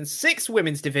 2006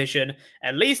 women's division.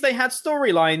 At least they had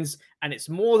storylines, and it's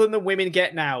more than the women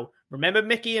get now. Remember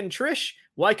Mickey and Trish?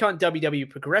 Why can't WWE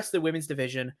progress the women's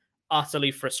division?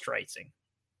 Utterly frustrating.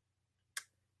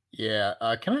 Yeah,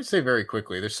 can I say very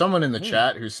quickly, there's someone in the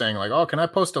chat who's saying like, oh, can I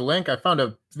post a link? I found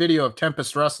a video of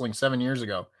Tempest Wrestling 7 years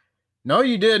ago. No,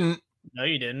 you didn't.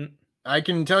 I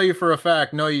can tell you for a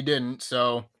fact, no, you didn't.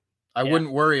 So I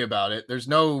wouldn't worry about it. There's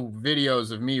no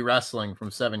videos of me wrestling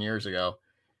from 7 years ago.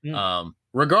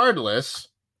 Regardless,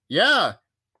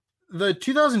 the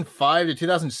 2005 to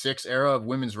 2006 era of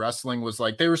women's wrestling was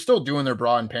like, they were still doing their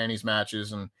bra and panties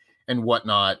matches and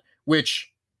whatnot, which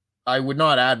I would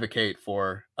not advocate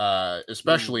for,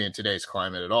 especially in today's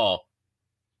climate at all.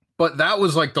 But that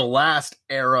was like the last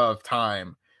era of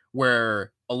time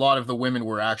where a lot of the women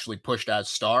were actually pushed as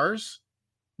stars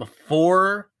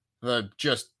before the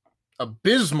just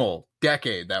abysmal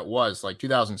decade that was like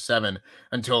 2007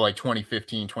 until like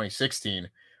 2015, 2016.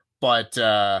 But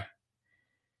I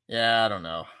don't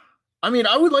know. I mean,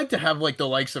 I would like to have like the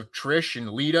likes of Trish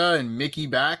and Lita and Mickey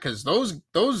back because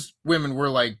those women were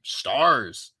like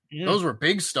stars. Those were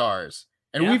big stars.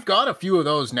 And we've got a few of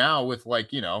those now with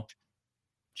like,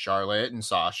 Charlotte and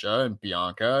Sasha and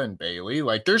Bianca and Bayley.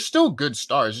 Like they're still good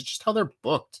stars. It's just how they're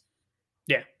booked.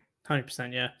 Yeah,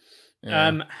 100%. Yeah.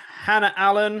 Hannah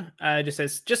Allen just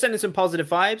says, just sending some positive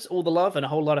vibes, all the love and a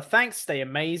whole lot of thanks. Stay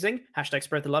amazing. #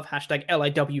 spread the love. #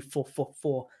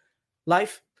 LIW444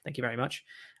 life. Thank you very much.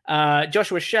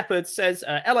 Joshua Shepherd says,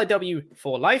 LIW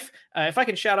for life. If I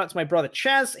can shout out to my brother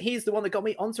Chaz, he's the one that got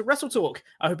me onto Wrestle Talk.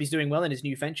 I hope he's doing well in his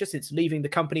new venture since leaving the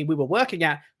company we were working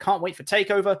at. Can't wait for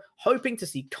TakeOver. Hoping to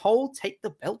see Cole take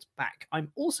the belt back.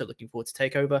 I'm also looking forward to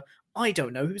TakeOver. I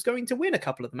don't know who's going to win a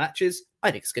couple of the matches. I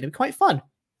think it's going to be quite fun.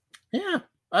 Yeah,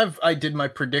 I did my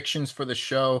predictions for the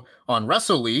show on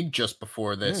Wrestle League just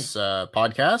before this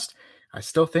podcast. I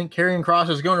still think Karrion Kross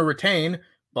is going to retain,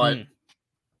 but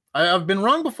I've been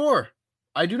wrong before.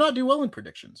 I do not do well in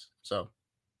predictions, so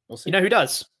we'll see. You know who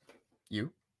does?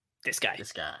 You. This guy.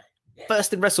 Yeah.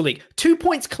 First in Wrestle League. 2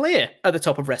 points clear at the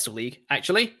top of Wrestle League,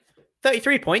 actually.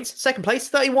 33 points. Second place,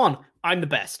 31. I'm the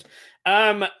best.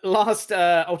 Last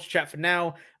Ultra Chat for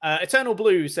now. Eternal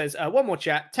Blue says, one more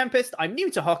chat. Tempest, I'm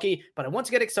new to hockey, but I want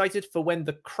to get excited for when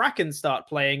the Kraken start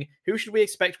playing. Who should we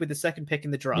expect with the second pick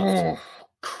in the draft? Oh,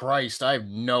 Christ, I have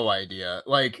no idea.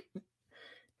 Like,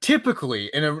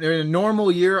 typically, in a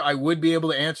normal year, I would be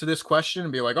able to answer this question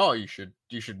and be like, oh, you should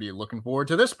be looking forward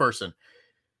to this person.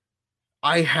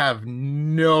 I have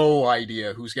no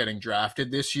idea who's getting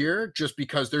drafted this year just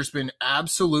because there's been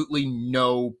absolutely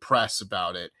no press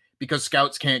about it because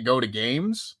scouts can't go to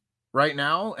games right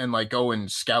now and like go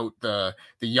and scout the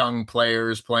young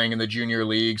players playing in the junior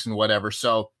leagues and whatever.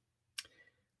 So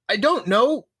I don't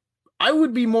know. I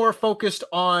would be more focused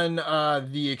on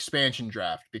the expansion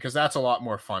draft because that's a lot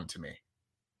more fun to me.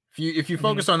 If you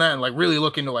focus on that and like really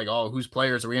look into like, oh, whose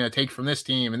players are we going to take from this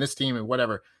team and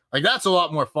whatever, like that's a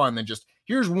lot more fun than just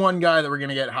here's one guy that we're going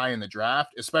to get high in the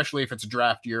draft, especially if it's a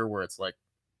draft year where it's like,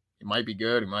 it might be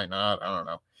good, it might not. I don't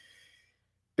know.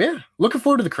 But yeah, looking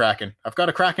forward to the Kraken. I've got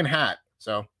a Kraken hat,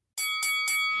 so.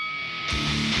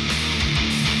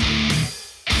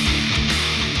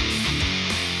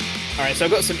 All right, so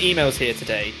I've got some emails here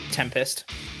today, Tempest,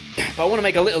 but I want to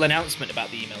make a little announcement about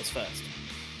the emails first.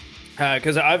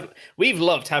 Because we've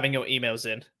loved having your emails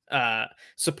in.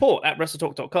 Support at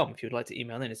WrestleTalk.com if you'd like to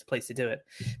email in. It's a place to do it.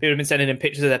 People have been sending in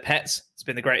pictures of their pets. It's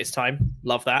been the greatest time.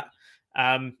 Love that.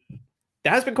 There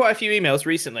has been quite a few emails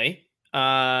recently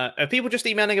of people just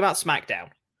emailing about SmackDown.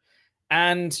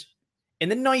 And in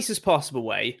the nicest possible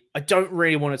way, I don't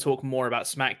really want to talk more about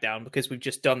SmackDown because we've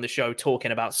just done the show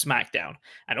talking about SmackDown.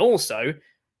 And also,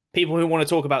 people who want to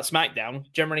talk about SmackDown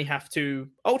generally have to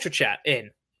ultra chat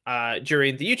in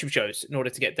during the YouTube shows in order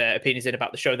to get their opinions in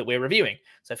about the show that we're reviewing.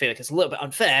 So I feel like it's a little bit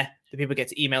unfair that people get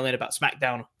to email in about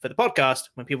SmackDown for the podcast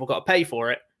when people got to pay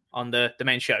for it on the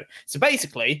main show. So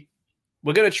basically,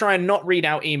 we're going to try and not read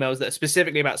out emails that are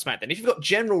specifically about SmackDown. If you've got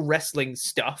general wrestling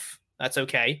stuff, that's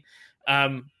okay.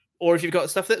 Or if you've got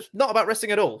stuff that's not about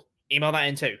wrestling at all, email that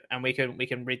in too, and we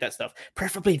can read that stuff.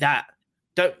 Preferably that.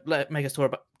 Don't make us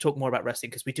talk more about wrestling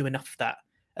because we do enough of that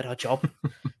at our job.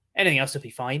 Anything else will be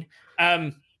fine.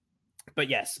 But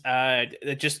yes,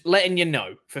 just letting you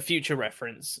know for future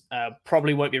reference,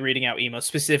 probably won't be reading out emails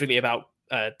specifically about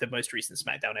the most recent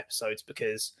SmackDown episodes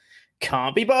because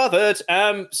can't be bothered.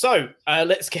 So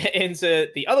let's get into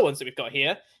the other ones that we've got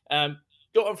here. Got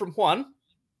one from Juan.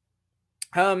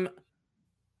 I'm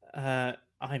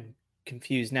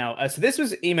confused now. So this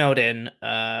was emailed in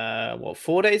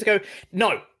 4 days ago?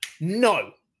 No.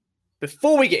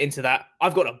 Before we get into that,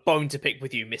 I've got a bone to pick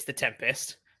with you, Mr.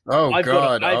 Tempest. I've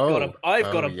got a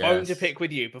bone to pick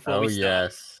with you before we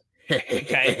start. Yes.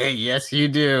 Okay. Yes, you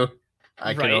do.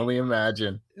 I can only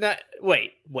imagine. No,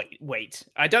 wait.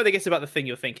 I don't think it's about the thing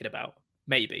you're thinking about.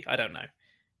 Maybe. I don't know.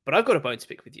 But I've got a bone to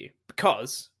pick with you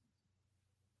because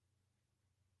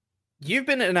you've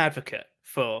been an advocate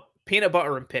for peanut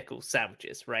butter and pickle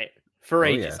sandwiches, right? For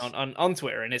ages on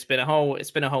Twitter, and it's been a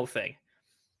whole thing.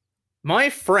 My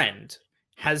friend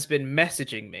has been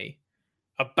messaging me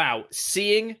about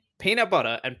seeing peanut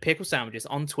butter and pickle sandwiches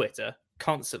on Twitter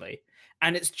constantly.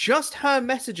 And it's just her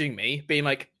messaging me being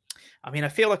like, I mean, I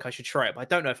feel like I should try it, but I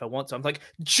don't know if I want to. I'm like,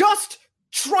 just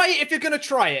try it if you're going to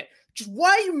try it. Why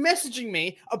are you messaging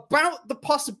me about the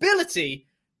possibility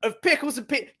of pickles and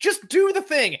just do the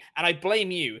thing? And I blame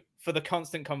you for the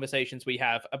constant conversations we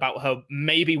have about her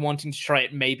maybe wanting to try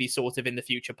it, maybe sort of in the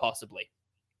future, possibly.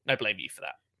 I blame you for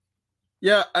that.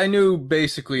 Yeah, I knew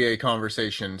basically a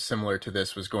conversation similar to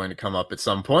this was going to come up at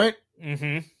some point.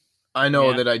 Mm-hmm. I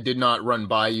know that I did not run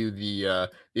by you the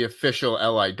official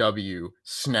LIW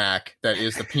snack that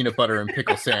is the peanut butter and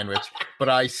pickle sandwich, but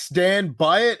I stand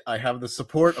by it. I have the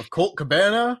support of Colt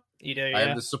Cabana. You do, I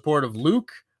have the support of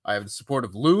Luke. I have the support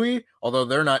of Louie, although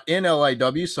they're not in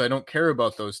LIW, so I don't care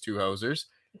about those two hosers.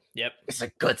 Yep. It's a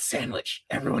good sandwich.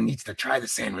 Everyone needs to try the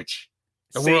sandwich.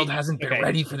 The world hasn't been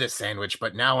ready for this sandwich,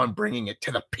 but now I'm bringing it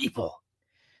to the people.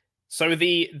 So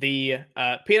the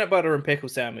peanut butter and pickle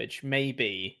sandwich may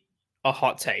be a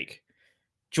hot take.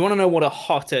 Do you want to know what a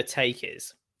hotter take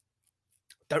is?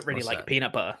 Don't really like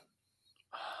peanut butter.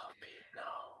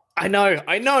 I know.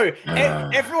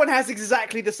 Everyone has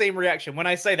exactly the same reaction. When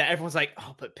I say that, everyone's like,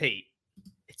 oh, but Pete,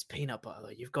 it's peanut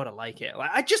butter. You've got to like it.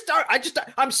 Like,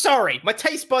 I'm sorry. My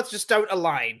taste buds just don't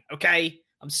align. Okay.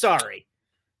 I'm sorry.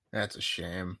 That's a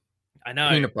shame. I know.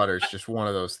 Peanut butter is just one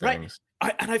of those things.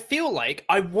 Right. And I feel like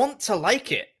I want to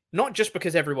like it. Not just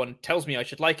because everyone tells me I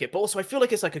should like it, but also I feel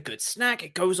like it's like a good snack.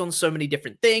 It goes on so many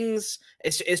different things.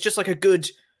 It's just like a good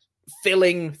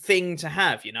filling thing to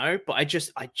have, you know? But I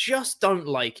just don't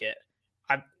like it.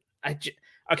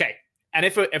 Okay. And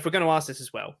if we're going to ask this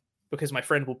as well, because my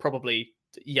friend will probably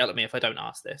yell at me if I don't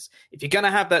ask this. If you're going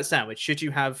to have that sandwich, should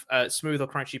you have smooth or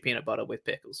crunchy peanut butter with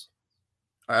pickles?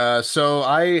 So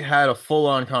I had a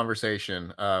full-on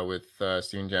conversation with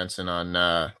Steven Jensen on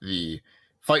the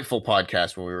Fightful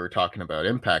podcast where we were talking about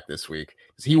Impact this week.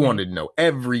 Because he wanted to know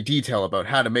every detail about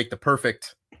how to make the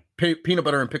perfect peanut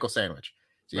butter and pickle sandwich.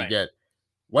 So you get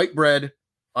white bread,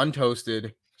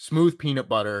 untoasted, smooth peanut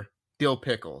butter, dill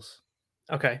pickles.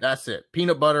 Okay. That's it.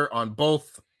 Peanut butter on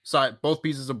both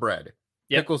pieces of bread.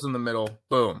 Yep. Pickles in the middle.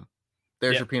 Boom.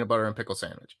 There's your peanut butter and pickle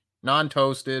sandwich.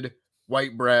 Non-toasted,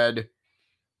 white bread,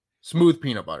 smooth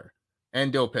peanut butter,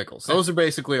 and dill pickles. Those are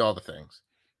basically all the things.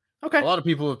 Okay. A lot of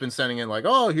people have been sending in like,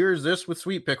 oh, here's this with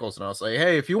sweet pickles. And I'll say,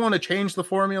 hey, if you want to change the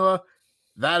formula,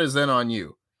 that is then on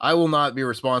you. I will not be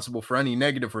responsible for any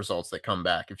negative results that come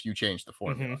back if you change the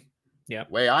formula. Mm-hmm. Yeah.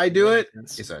 The way I do it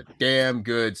is a damn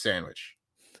good sandwich.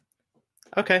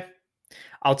 Okay.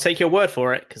 I'll take your word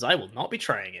for it because I will not be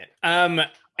trying it. An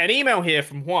email here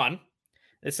from Juan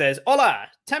that says, Hola,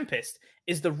 Tempest.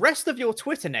 Is the rest of your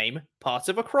Twitter name part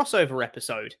of a crossover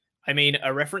episode? I mean,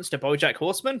 a reference to BoJack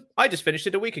Horseman? I just finished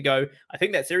it a week ago. I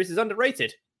think that series is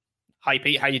underrated. Hi,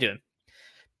 Pete. How you doing?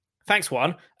 Thanks,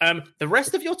 Juan. The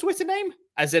rest of your Twitter name,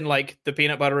 as in like the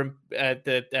peanut butter and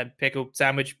the pickle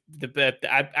sandwich, the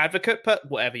advocate,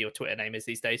 whatever your Twitter name is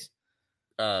these days.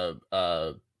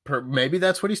 Maybe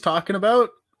that's what he's talking about.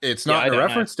 It's not a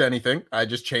reference to anything. I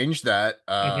just changed that.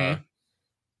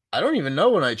 I don't even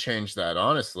know when I changed that,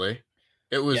 honestly.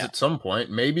 It was at some point,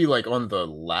 maybe like on the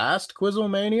last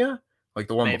Quizlemania, like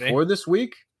the one before this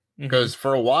week. Because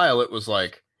for a while it was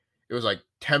like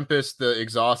Tempest, the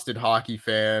exhausted hockey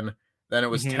fan. Then it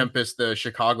was Tempest, the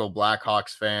Chicago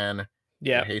Blackhawks fan.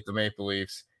 Yeah, I hate the Maple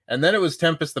Leafs. And then it was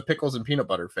Tempest, the pickles and peanut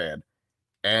butter fan.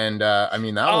 And I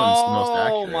mean, that one's the most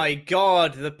accurate. Oh my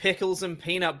god, the pickles and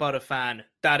peanut butter fan.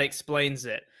 That explains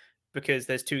it. Because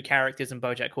there's two characters in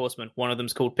BoJack Horseman. One of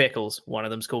them's called Pickles. One of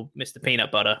them's called Mr.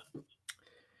 Peanut Butter.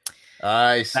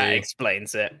 I see. That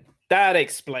explains it.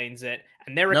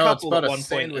 And there are a couple at one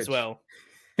point as well.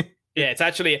 Yeah, it's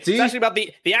actually about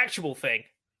the actual thing.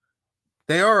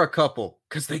 They are a couple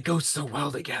because they go so well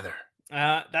together.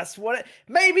 That's what it.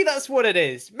 Maybe that's what it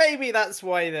is. Maybe that's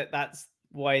why that's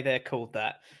why they're called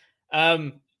that.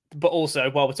 But also,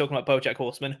 while we're talking about BoJack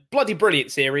Horseman, bloody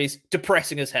brilliant series,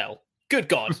 depressing as hell. Good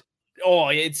God. Oh,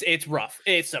 it's rough.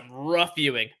 It's some rough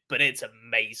viewing, but it's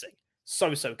amazing.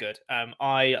 So good.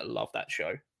 I love that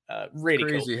show. Really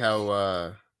crazy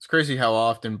cool. It's crazy how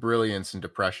often brilliance and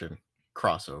depression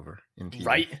crossover in TV.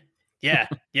 Right? Yeah,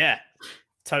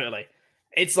 totally.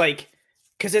 It's like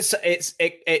because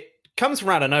it comes from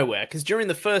out of nowhere. Because during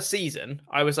the first season,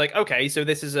 I was like, okay, so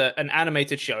this is an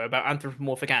animated show about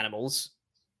anthropomorphic animals.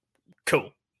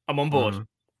 Cool, I'm on board.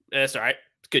 It's all right.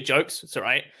 It's good jokes. It's all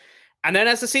right. And then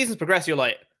as the seasons progress, you're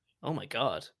like, oh my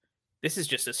god, this is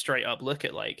just a straight up look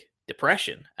at like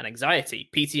depression and anxiety,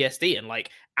 PTSD, and like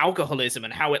alcoholism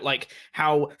and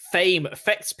how fame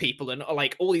affects people and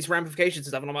like all these ramifications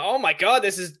and stuff. And I'm like, oh my god,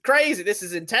 this is crazy. This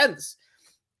is intense.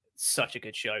 Such a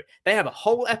good show. They have a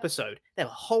whole episode. And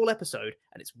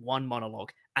it's one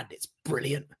monologue, and it's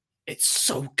brilliant. It's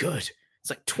so good. It's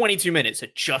like 22 minutes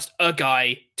of just a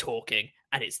guy talking,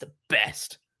 and it's the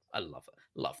best. I love it.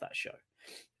 Love that show.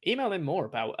 Email in more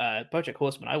about BoJack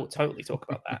Horseman. I will totally talk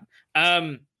about that.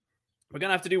 We're going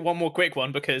to have to do one more quick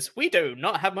one because we do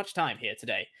not have much time here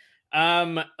today.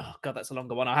 Oh, God, that's a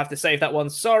longer one. I'll have to save that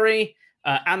one. Sorry.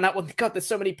 And that one. God, there's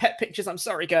so many pet pictures. I'm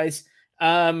sorry, guys.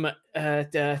 I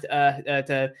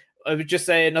would just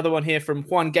say another one here from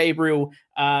Juan Gabriel,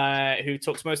 who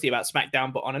talks mostly about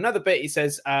SmackDown, but on another bit, he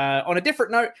says, on a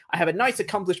different note, I have a nice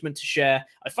accomplishment to share.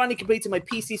 I finally completed my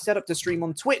PC setup to stream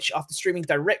on Twitch after streaming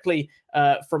directly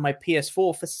from my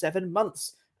PS4 for 7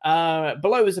 months.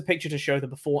 Below is a picture to show the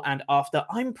before and after.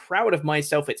 I'm proud of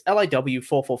myself. It's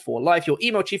LIW444 Life, your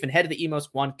email chief and head of the emails,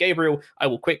 Juan Gabriel. I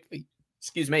will quickly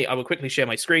share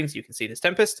my screen so you can see this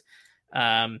Tempest.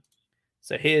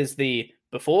 So here's the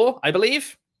before, I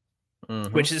believe.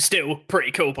 Which is still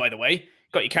pretty cool, by the way.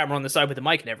 Got your camera on the side with the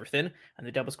mic and everything, and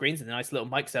the double screens and the nice little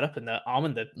mic setup and the arm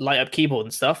and the light up keyboard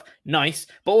and stuff. Nice.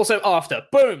 But also after.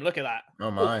 Boom, look at that.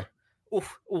 Oh my.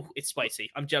 Ooh, it's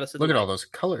spicy. I'm jealous of Look at all those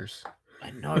colors.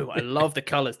 I know. I love the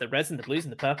colors. The reds and the blues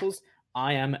and the purples.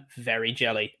 I am very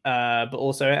jelly. But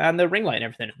also, and the ring light and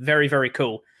everything. Very, very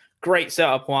cool. Great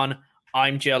setup, Juan.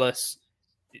 I'm jealous.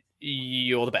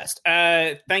 You're the best.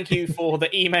 Thank you for the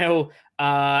email.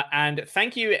 And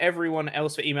thank you everyone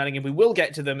else for emailing in. We will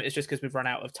get to them. It's just because we've run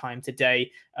out of time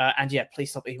today. And yeah,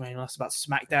 please stop emailing us about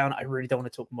SmackDown. I really don't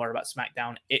want to talk more about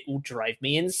SmackDown. It will drive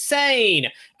me insane.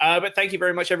 But thank you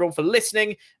very much, everyone, for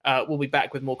listening. We'll be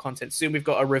back with more content soon. We've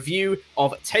got a review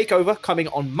of TakeOver coming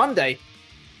on Monday.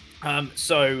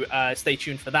 So stay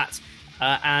tuned for that.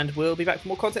 And we'll be back for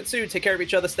more content soon. Take care of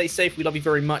each other. Stay safe. We love you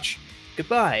very much.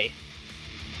 Goodbye.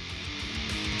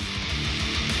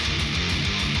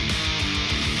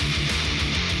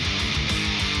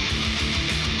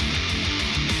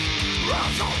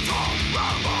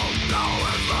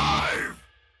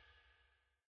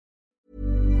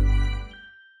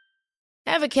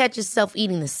 Ever catch yourself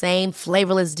eating the same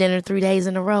flavorless dinner 3 days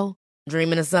in a row?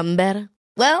 Dreaming of something better?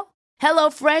 Well,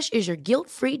 HelloFresh is your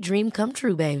guilt-free dream come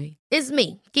true, baby. It's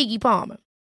me, Keke Palmer.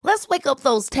 Let's wake up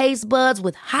those taste buds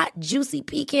with hot, juicy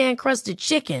pecan-crusted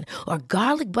chicken or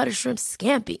garlic butter shrimp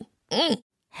scampi.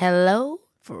 Hello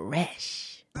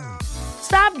Fresh.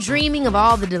 Stop dreaming of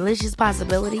all the delicious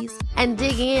possibilities and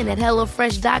dig in at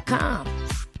HelloFresh.com.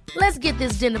 Let's get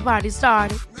this dinner party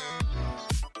started.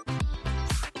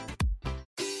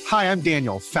 Hi, I'm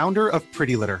Daniel, founder of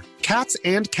Pretty Litter. Cats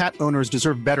and cat owners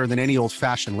deserve better than any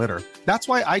old-fashioned litter. That's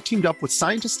why I teamed up with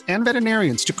scientists and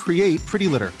veterinarians to create Pretty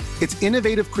Litter. Its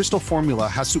innovative crystal formula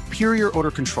has superior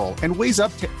odor control and weighs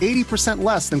up to 80%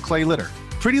 less than clay litter.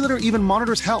 Pretty Litter even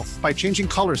monitors health by changing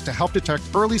colors to help detect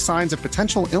early signs of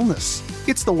potential illness.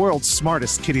 It's the world's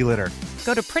smartest kitty litter.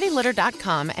 Go to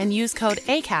prettylitter.com and use code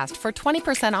ACAST for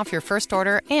 20% off your first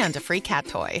order and a free cat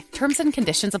toy. Terms and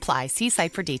conditions apply. See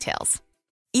site for details.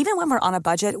 Even when we're on a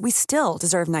budget, we still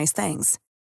deserve nice things.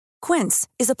 Quince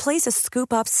is a place to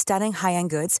scoop up stunning high-end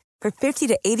goods for 50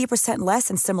 to 80% less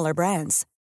than similar brands.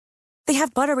 They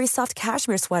have buttery soft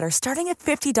cashmere sweaters starting at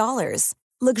 $50,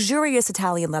 luxurious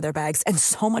Italian leather bags, and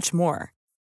so much more.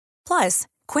 Plus,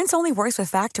 Quince only works with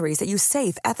factories that use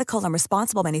safe, ethical, and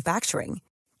responsible manufacturing.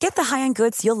 Get the high-end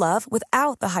goods you'll love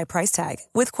without the high price tag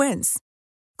with Quince.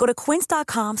 Go to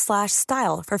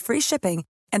quince.com/style for free shipping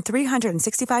and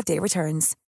 365-day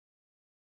returns.